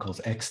Lacan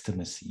calls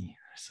extimacy.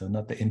 So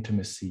not the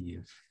intimacy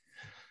of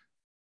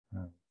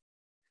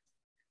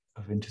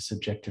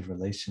intersubjective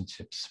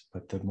relationships,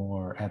 but the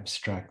more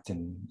abstract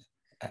and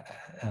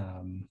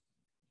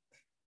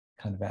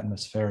kind of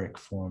atmospheric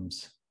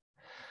forms.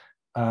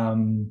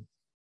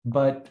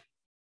 But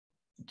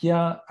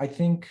yeah, I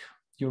think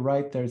you're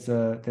right. There's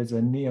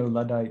a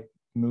neo-Luddite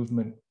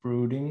movement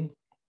brooding,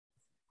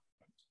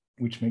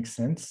 which makes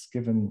sense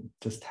given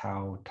just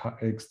how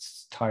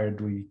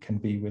tired we can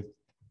be with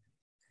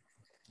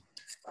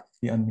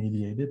the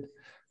unmediated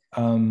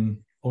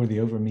or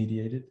the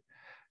over-mediated.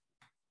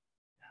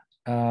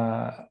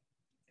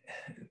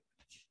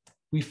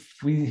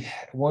 We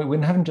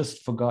haven't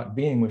just forgot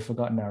being, we've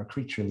forgotten our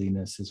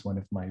creatureliness is one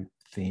of my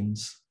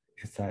themes.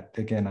 Is that,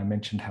 again, I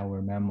mentioned how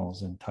we're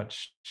mammals, and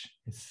touch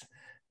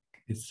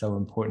is so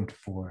important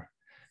for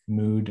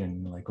mood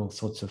and like all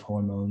sorts of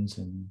hormones.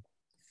 And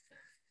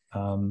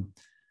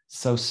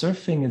so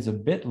surfing is a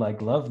bit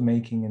like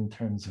lovemaking in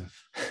terms of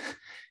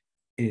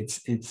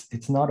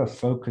it's not a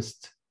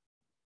focused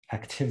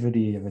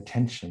activity of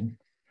attention,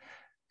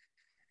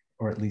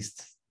 or at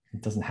least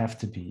it doesn't have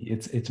to be.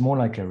 It's more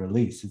like a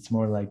release. It's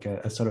more like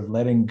a sort of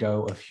letting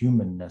go of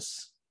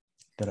humanness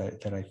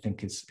that I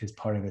think is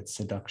part of its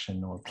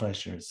seduction or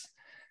pleasures.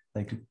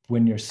 Like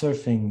when you're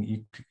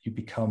surfing, you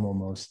become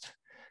almost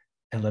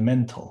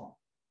elemental.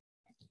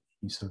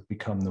 You sort of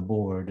become the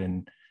board,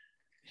 and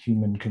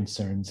human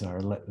concerns are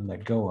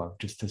let go of.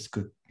 Just as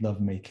good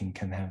lovemaking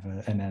can have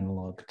an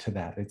analog to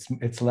that.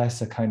 It's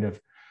less a kind of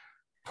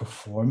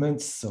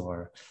performance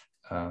or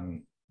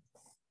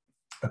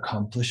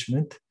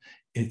accomplishment.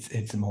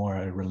 It's more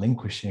a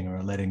relinquishing or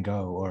a letting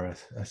go, or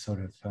a sort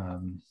of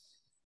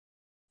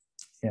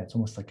it's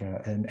almost like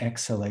an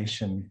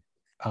exhalation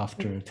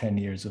after 10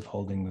 years of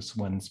holding this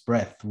one's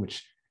breath,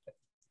 which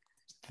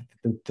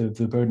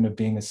the burden of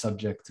being a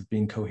subject, of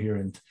being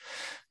coherent,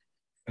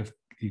 of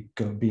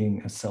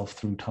being a self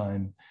through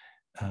time.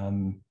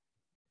 You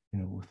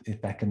know,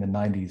 back in the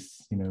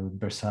 90s, you know,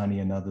 Bersani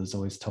and others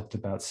always talked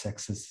about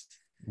sex as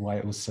why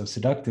it was so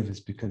seductive is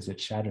because it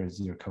shatters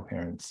your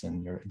coherence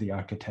and the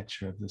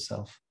architecture of the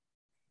self.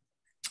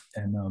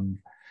 And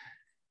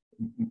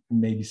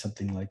maybe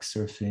something like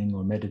surfing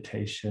or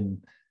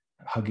meditation,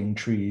 hugging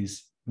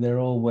trees, they're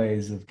all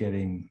ways of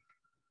getting,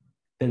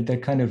 they're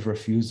kind of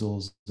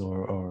refusals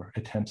or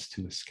attempts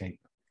to escape,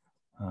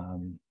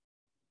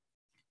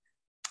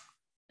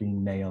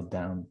 being nailed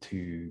down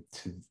to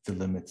the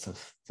limits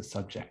of the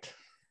subject.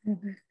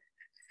 Mm-hmm.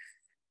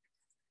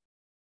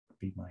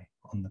 Be my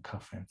on the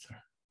cuff answer.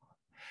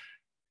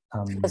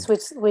 Yes,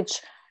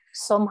 which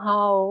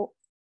somehow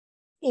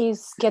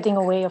is getting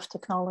away of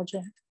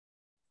technology,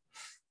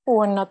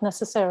 or not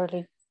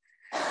necessarily.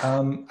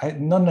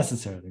 Not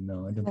necessarily.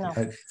 No, I don't.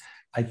 No.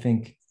 I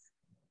think,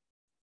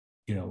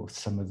 you know,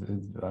 some of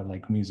the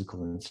like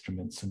musical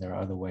instruments, and there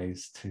are other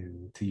ways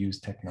to use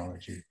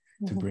technology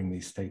to bring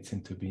these states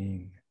into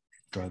being.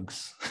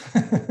 Drugs,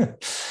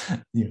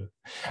 you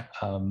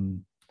know,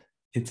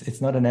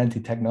 it's not an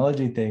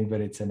anti-technology thing, but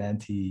it's an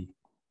anti.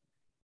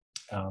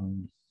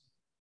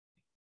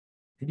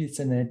 Maybe it's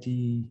an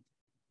anti.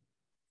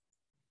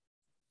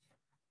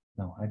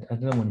 No, I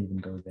don't want to even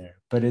go there.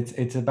 But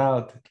it's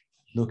about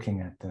looking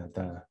at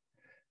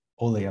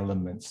all the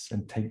elements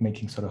and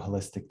making sort of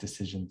holistic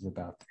decisions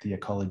about the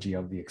ecology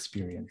of the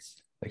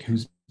experience. Like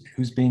who's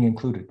being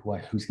included, why,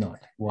 who's not,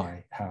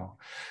 why, how,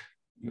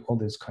 all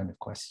those kind of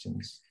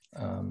questions.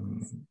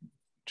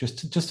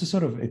 Just to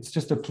sort of, it's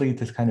just a plea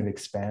to kind of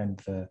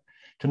expand to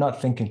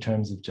not think in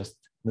terms of just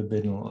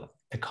libidinal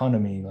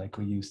economy like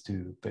we used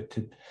to, but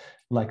to,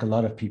 like a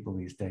lot of people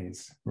these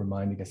days,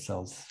 reminding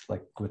ourselves,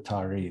 like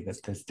Guattari,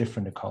 that there's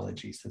different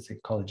ecologies. There's the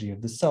ecology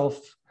of the self,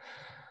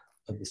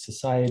 of the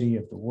society,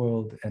 of the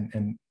world,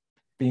 and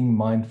being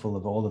mindful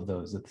of all of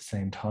those at the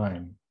same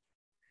time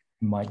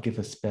might give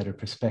us better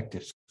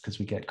perspectives, because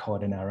we get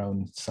caught in our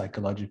own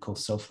psychological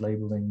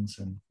self-labelings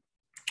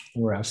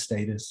or our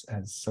status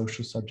as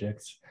social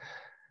subjects,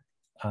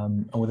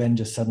 or then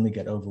just suddenly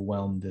get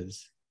overwhelmed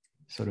as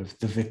sort of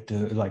the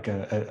victor, like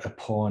a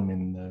pawn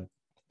in the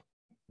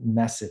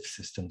massive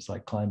systems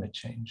like climate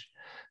change.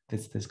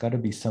 There's got to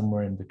be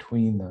somewhere in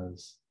between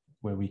those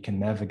where we can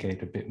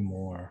navigate a bit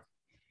more,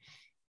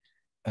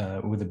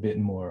 with a bit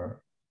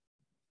more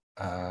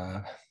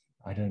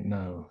I don't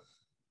know,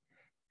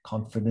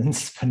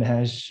 confidence,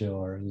 panache,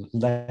 or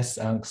less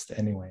angst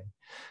anyway,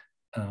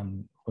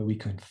 where we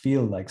can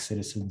feel like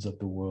citizens of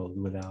the world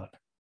without,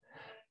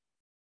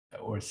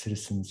 or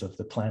citizens of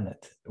the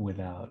planet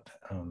without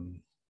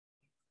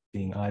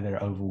being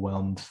either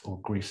overwhelmed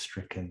or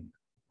grief-stricken,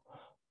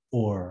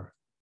 or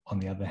on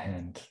the other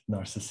hand,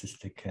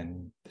 narcissistic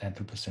and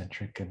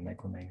anthropocentric and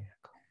megalomaniacal.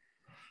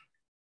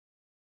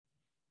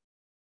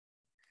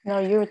 No,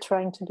 you're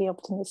trying to be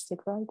optimistic,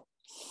 right?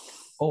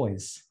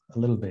 Always, a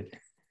little bit.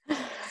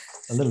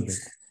 A little bit.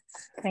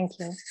 Thank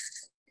you.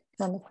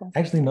 Wonderful.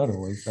 Actually, not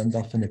always. I'm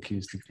often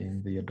accused of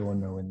being the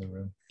Adorno in the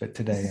room, but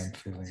today I'm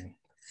feeling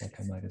like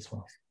I might as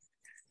well.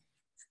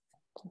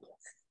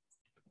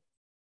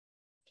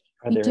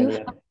 Are there any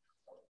other?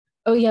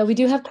 Oh yeah, we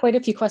do have quite a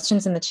few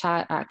questions in the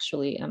chat,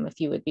 actually, if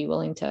you would be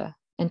willing to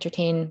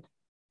entertain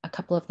a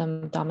couple of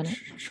them, Dominic.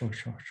 Sure.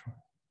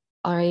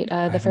 All right,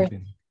 the first.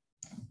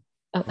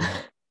 I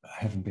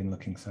haven't been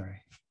looking,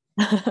 sorry.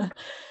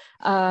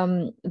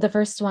 The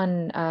first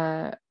one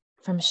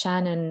from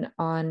Shannon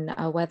on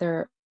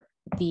whether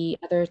the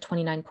other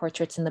 29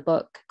 portraits in the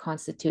book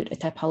constitute a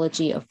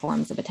typology of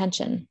forms of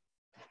attention.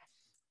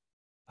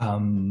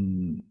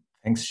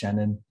 Thanks,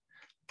 Shannon.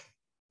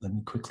 Let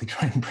me quickly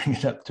try and bring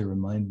it up to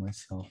remind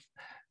myself.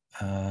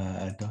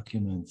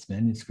 Documents,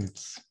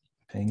 manuscripts,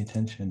 paying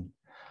attention.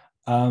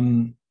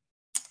 A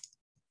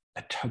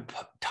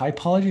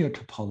typology or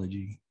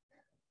topology?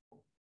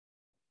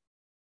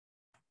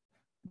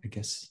 I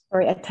guess.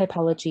 Or a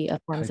typology of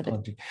forms of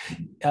attention.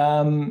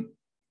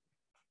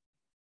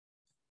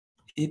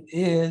 It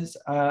is,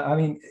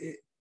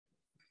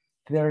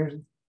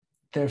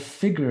 they're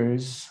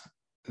figures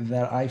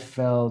that I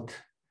felt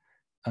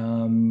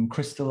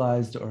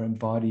crystallized or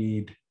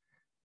embodied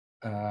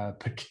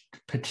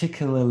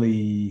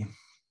particularly,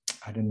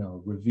 I don't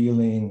know,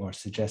 revealing or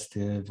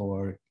suggestive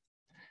or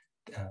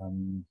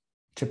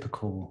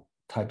typical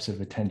types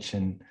of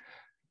attention,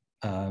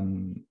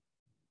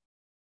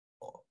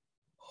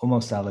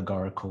 almost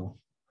allegorical.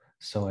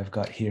 So I've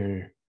got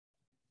here,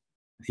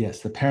 yes,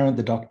 the parent,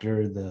 the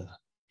doctor, the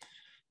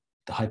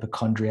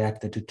hypochondriac,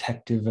 the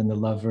detective, and the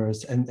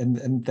lovers,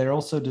 and they're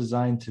also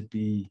designed to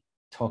be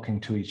talking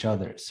to each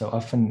other. So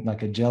often,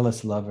 like a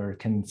jealous lover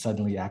can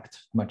suddenly act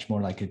much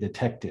more like a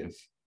detective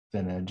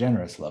than a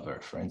generous lover,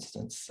 for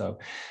instance. So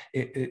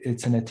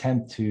it's an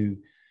attempt to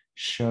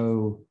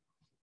show,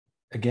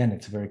 again,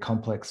 it's a very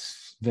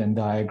complex Venn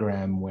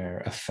diagram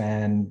where a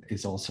fan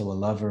is also a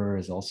lover,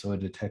 is also a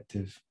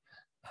detective.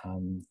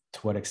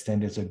 To what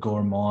extent is a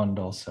gourmand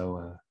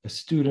also a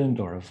student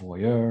or a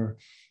voyeur?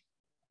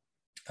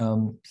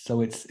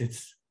 So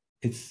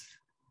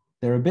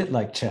they're a bit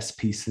like chess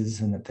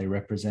pieces in that they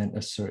represent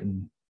a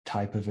certain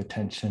type of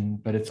attention,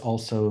 but it's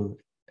also,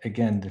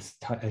 again, this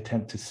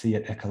attempt to see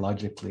it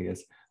ecologically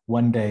as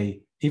one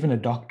day, even a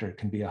doctor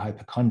can be a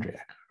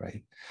hypochondriac,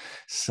 right?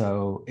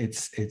 So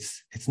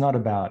it's not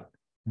about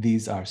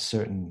these are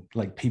certain,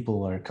 like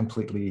people are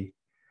completely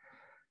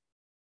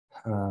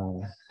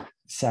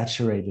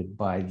saturated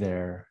by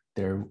their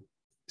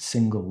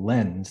single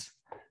lens,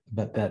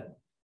 but that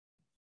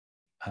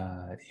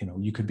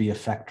you could be a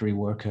factory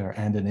worker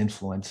and an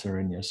influencer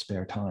in your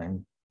spare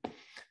time.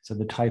 So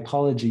the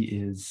typology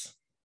is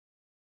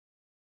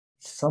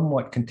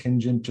somewhat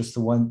contingent,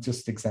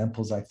 just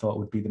examples I thought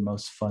would be the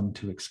most fun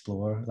to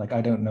explore. Like, I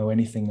don't know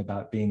anything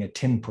about being a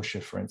tin pusher,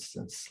 for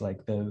instance,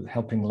 like the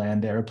helping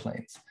land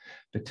airplanes.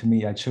 But to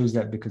me, I chose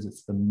that because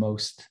it's the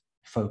most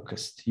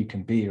focused you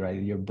can be,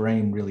 right? Your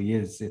brain really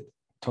is,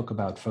 talk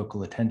about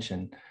focal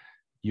attention.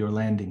 You're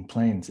landing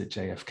planes at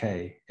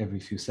JFK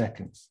every few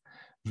seconds.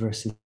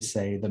 Versus,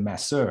 say, the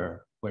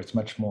masseur, where it's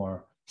much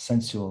more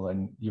sensual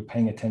and you're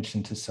paying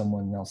attention to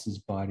someone else's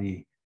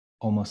body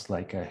almost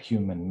like a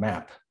human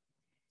map.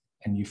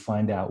 And you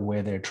find out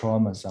where their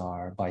traumas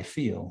are by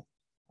feel,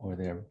 or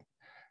their,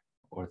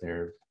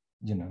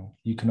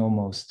 you can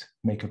almost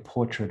make a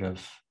portrait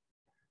of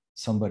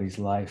somebody's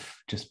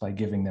life just by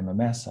giving them a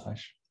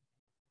massage.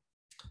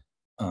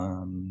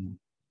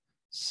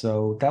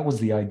 So that was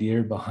the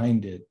idea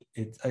behind it.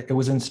 It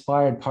was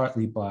inspired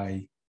partly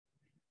by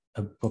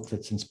a book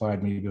that's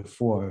inspired me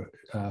before,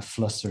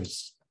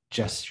 Flusser's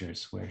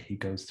Gestures, where he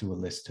goes through a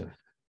list of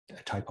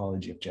a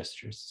typology of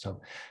gestures.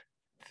 So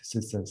this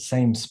is the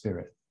same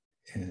spirit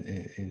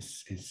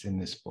is in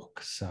this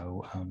book.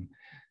 So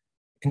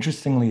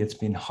interestingly, it's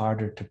been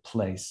harder to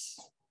place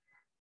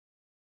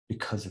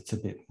because it's a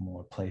bit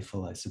more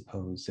playful, I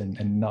suppose,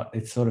 and not,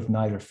 it's sort of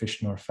neither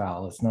fish nor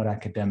fowl. It's not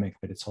academic,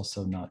 but it's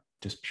also not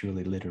just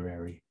purely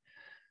literary.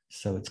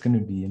 So it's going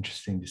to be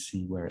interesting to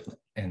see where it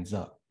ends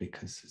up,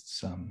 because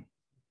it's,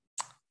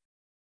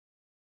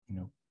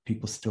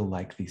 people still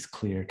like these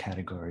clear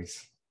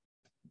categories,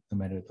 no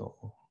matter the,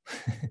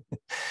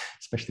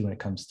 especially when it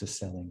comes to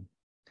selling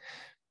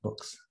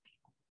books.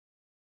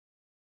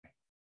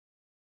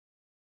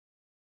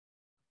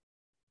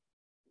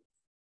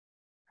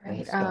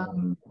 Right.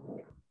 And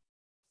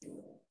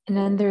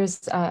then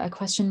there's a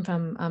question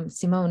from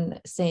Simone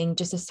saying,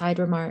 just a side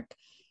remark,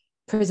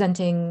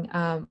 presenting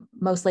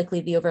most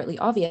likely the overtly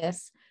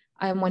obvious,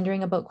 I'm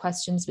wondering about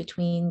questions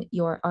between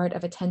your art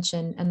of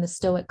attention and the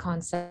Stoic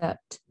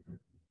concept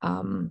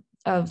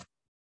of,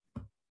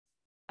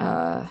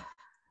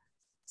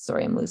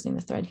 sorry, I'm losing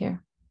the thread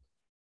here.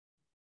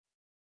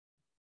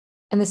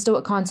 And the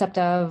Stoic concept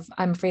of,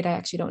 I'm afraid I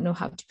actually don't know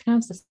how to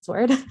pronounce this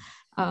word.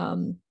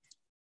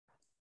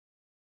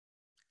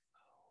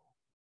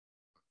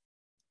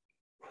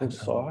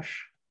 Prosos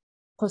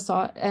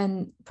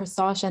and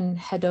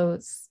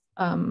Hedos,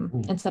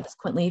 and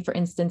subsequently, for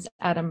instance,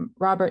 Adam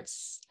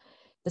Roberts,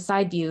 the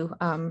side view,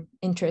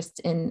 interest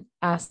in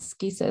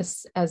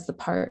ascesis as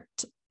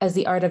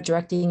the art of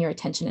directing your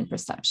attention and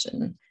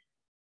perception.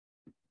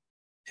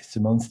 Is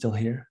Simone still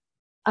here?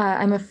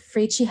 I'm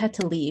afraid she had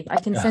to leave. I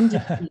can send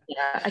you.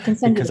 Yeah, I can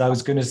send because you. I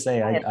was going to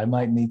say I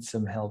might need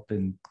some help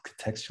in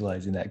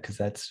contextualizing that, because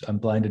I'm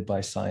blinded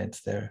by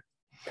science there.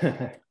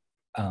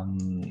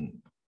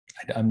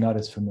 I'm not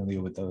as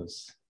familiar with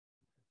those,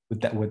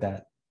 with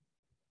that.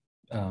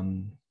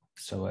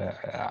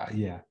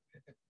 Yeah,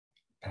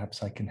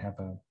 perhaps I can have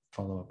a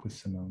follow up with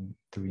Simone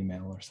through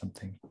email or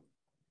something.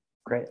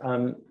 Great.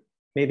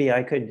 Maybe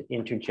I could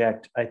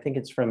interject. I think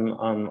it's from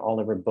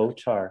Oliver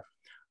Botar.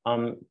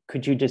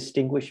 Could you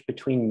distinguish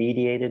between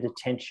mediated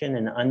attention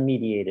and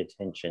unmediated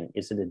attention?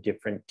 Is it a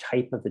different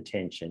type of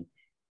attention?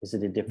 Is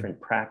it a different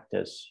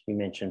practice? You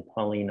mentioned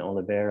Pauline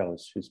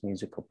Oliveros, whose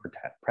musical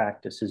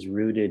practice is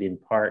rooted in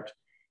part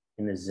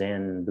in the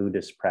Zen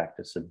Buddhist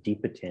practice of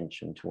deep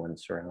attention to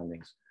one's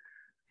surroundings.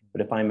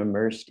 But if I'm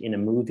immersed in a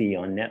movie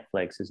on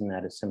Netflix, isn't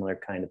that a similar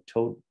kind of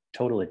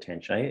total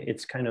attention?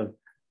 It's kind of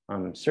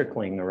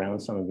circling around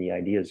some of the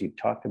ideas you've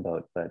talked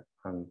about, but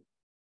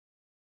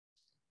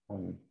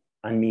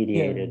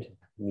unmediated,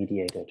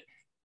 mediated.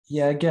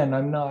 Yeah, again,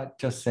 I'm not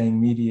just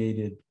saying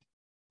mediated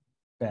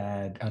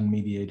bad,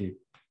 unmediated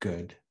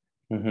good.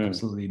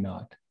 Absolutely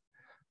not.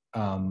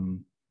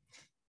 And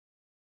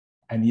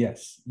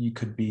yes, you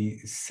could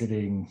be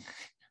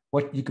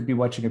you could be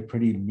watching a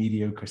pretty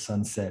mediocre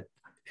sunset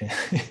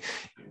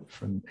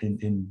from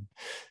in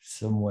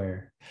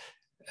somewhere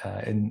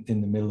in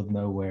the middle of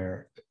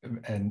nowhere,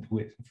 and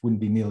wouldn't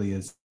be nearly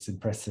as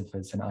impressive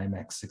as an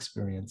IMAX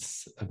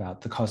experience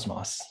about the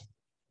cosmos.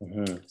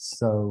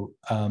 So,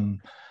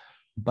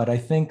 but I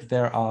think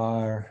there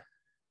are,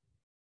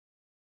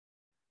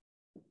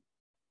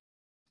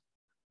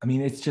 I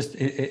mean, it's just,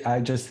 I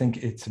just think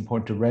it's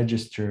important to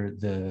register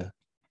the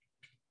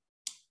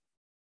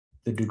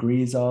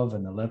degrees of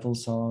and the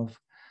levels of.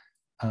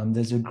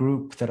 There's a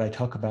group that I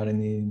talk about in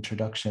the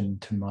introduction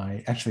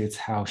to actually it's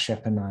how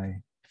Shep and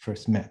I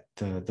first met,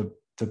 the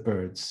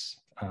birds.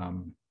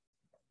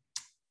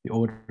 The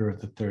Order of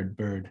the Third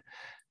Bird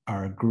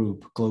are a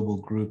global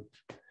group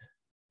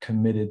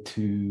committed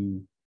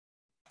to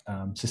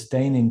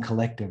sustaining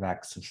collective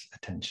acts of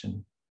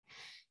attention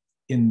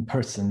in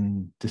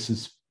person. This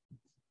is,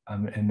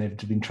 and they've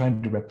been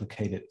trying to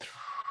replicate it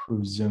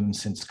through Zoom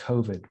since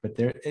COVID, but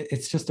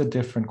it's just a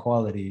different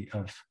quality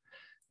of,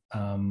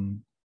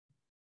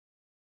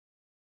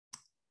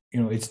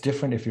 it's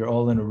different if you're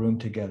all in a room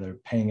together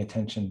paying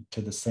attention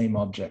to the same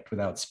object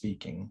without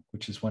speaking,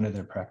 which is one of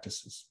their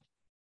practices.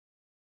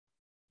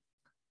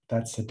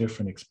 That's a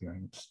different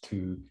experience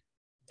to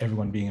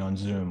everyone being on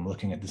Zoom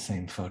looking at the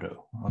same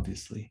photo,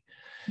 obviously.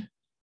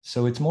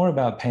 So it's more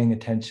about paying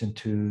attention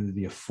to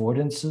the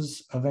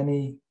affordances of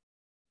any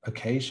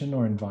occasion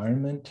or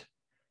environment,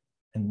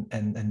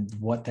 and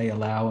what they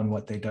allow and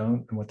what they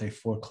don't, and what they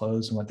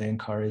foreclose and what they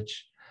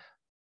encourage,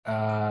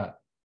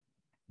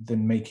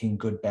 than making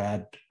good,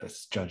 bad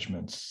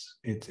judgments.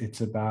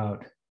 It's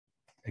about,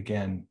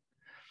 again,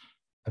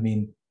 I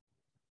mean,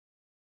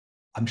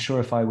 I'm sure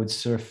if I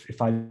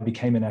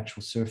became an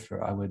actual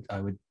surfer, I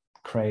would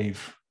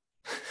crave,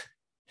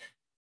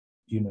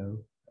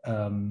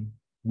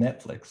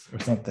 Netflix or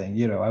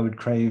something. I would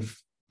crave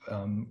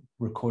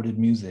recorded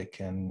music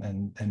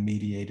and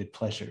mediated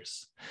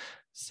pleasures.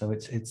 So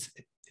it's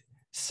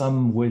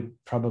some would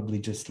probably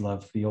just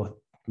love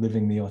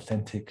living the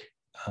authentic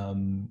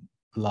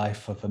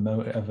life of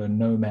a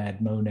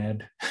nomad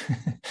monad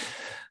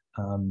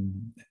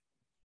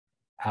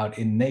out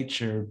in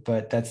nature.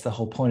 But that's the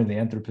whole point of the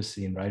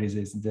Anthropocene, right?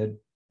 Is that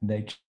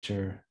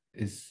nature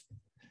is.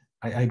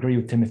 I agree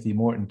with Timothy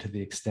Morton to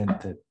the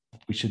extent that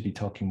we should be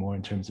talking more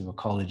in terms of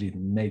ecology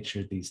than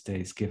nature these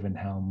days, given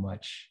how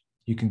much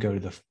you can go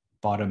to the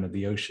bottom of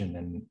the ocean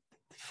and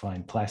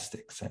find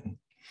plastics and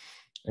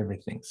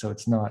everything. So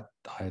it's not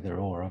either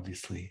or,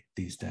 obviously,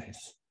 these days.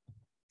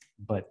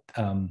 But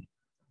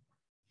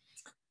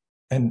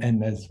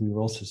and as we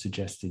were also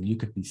suggesting, you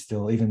could be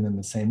still even in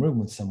the same room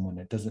with someone.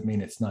 It doesn't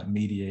mean it's not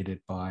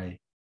mediated by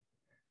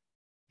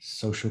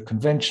social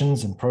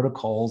conventions and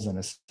protocols and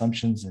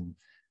assumptions and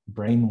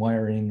brain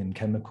wiring and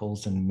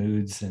chemicals and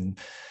moods. And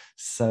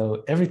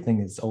so everything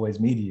is always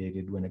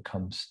mediated when it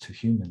comes to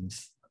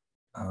humans,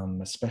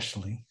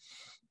 especially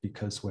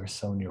because we're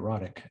so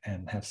neurotic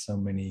and have so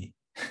many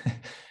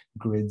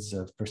grids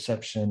of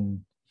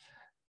perception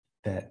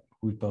that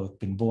we've both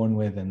been born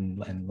with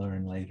and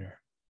learn later.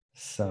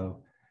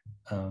 So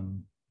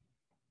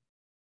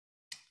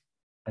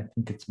I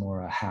think it's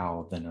more a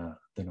how than a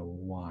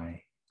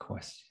why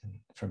question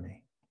for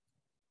me.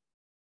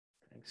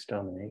 Thanks,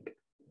 Dominic.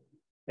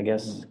 I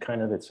guess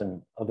kind of it's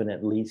of an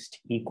at least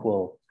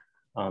equal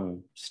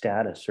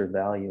status or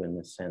value in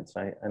this sense.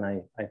 I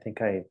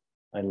think I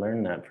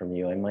learned that from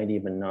you. I might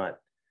even not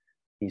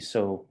be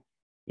so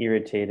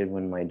irritated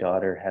when my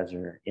daughter has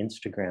her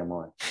Instagram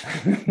on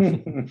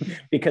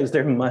because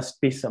there must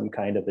be some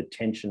kind of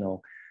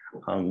attentional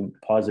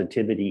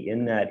positivity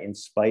in that, in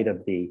spite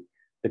of the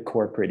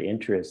corporate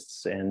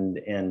interests and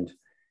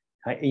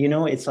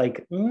it's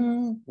like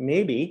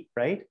maybe,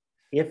 right?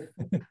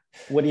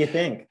 What do you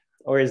think?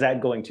 Or is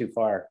that going too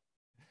far?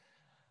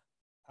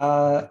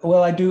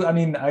 Well, I do. I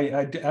mean,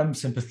 I am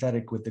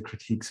sympathetic with the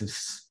critiques of,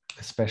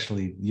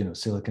 especially,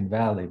 Silicon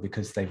Valley,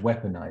 because they've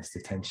weaponized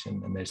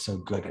attention and they're so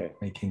good at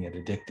making it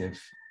addictive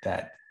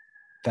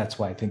that's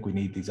why I think we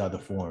need these other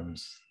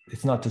forms.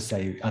 It's not to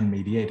say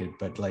unmediated,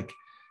 but like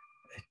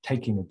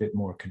taking a bit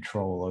more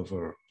control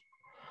over,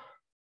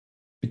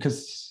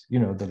 because,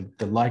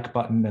 the like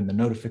button and the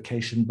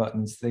notification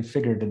buttons, they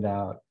figured it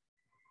out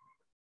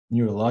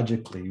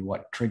neurologically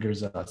what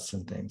triggers us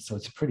and things. So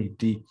it's a pretty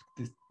deep,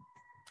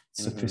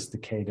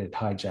 sophisticated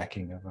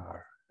hijacking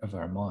of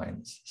our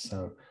minds.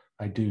 So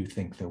I do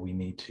think that we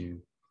need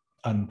to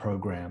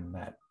unprogram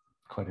that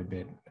quite a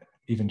bit.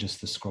 Even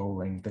just the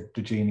scrolling,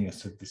 the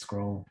genius of the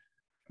scroll,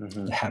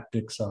 the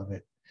haptics of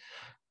it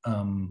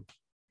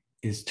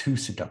is too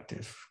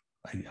seductive.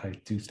 I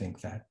do think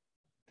that.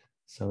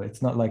 So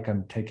it's not like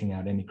I'm taking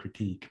out any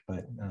critique,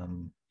 but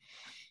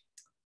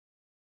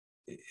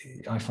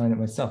I find it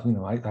myself,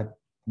 I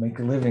make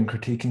a living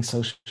critiquing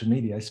social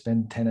media. I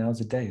spend 10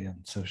 hours a day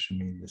on social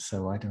media.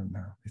 So I don't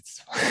know.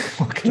 It's,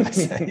 what can I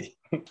say?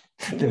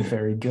 They're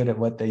very good at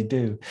what they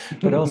do,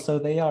 but also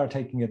they are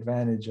taking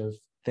advantage of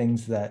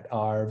things that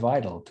are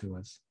vital to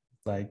us,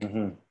 like,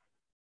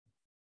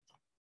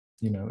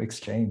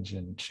 exchange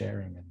and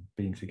sharing and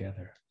being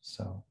together.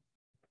 So.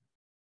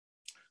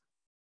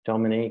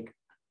 Dominic,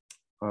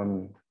 I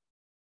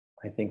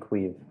think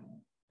we've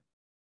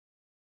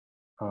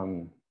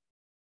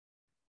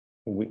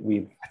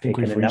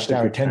reached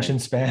our attention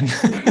span.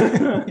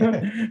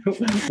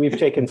 We've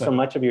taken so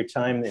much of your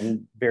time,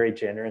 and very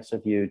generous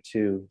of you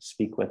to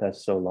speak with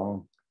us so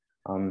long.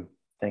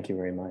 Thank you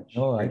very much.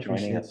 I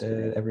appreciate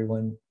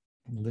everyone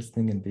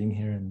listening and being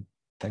here, and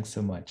thanks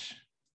so much.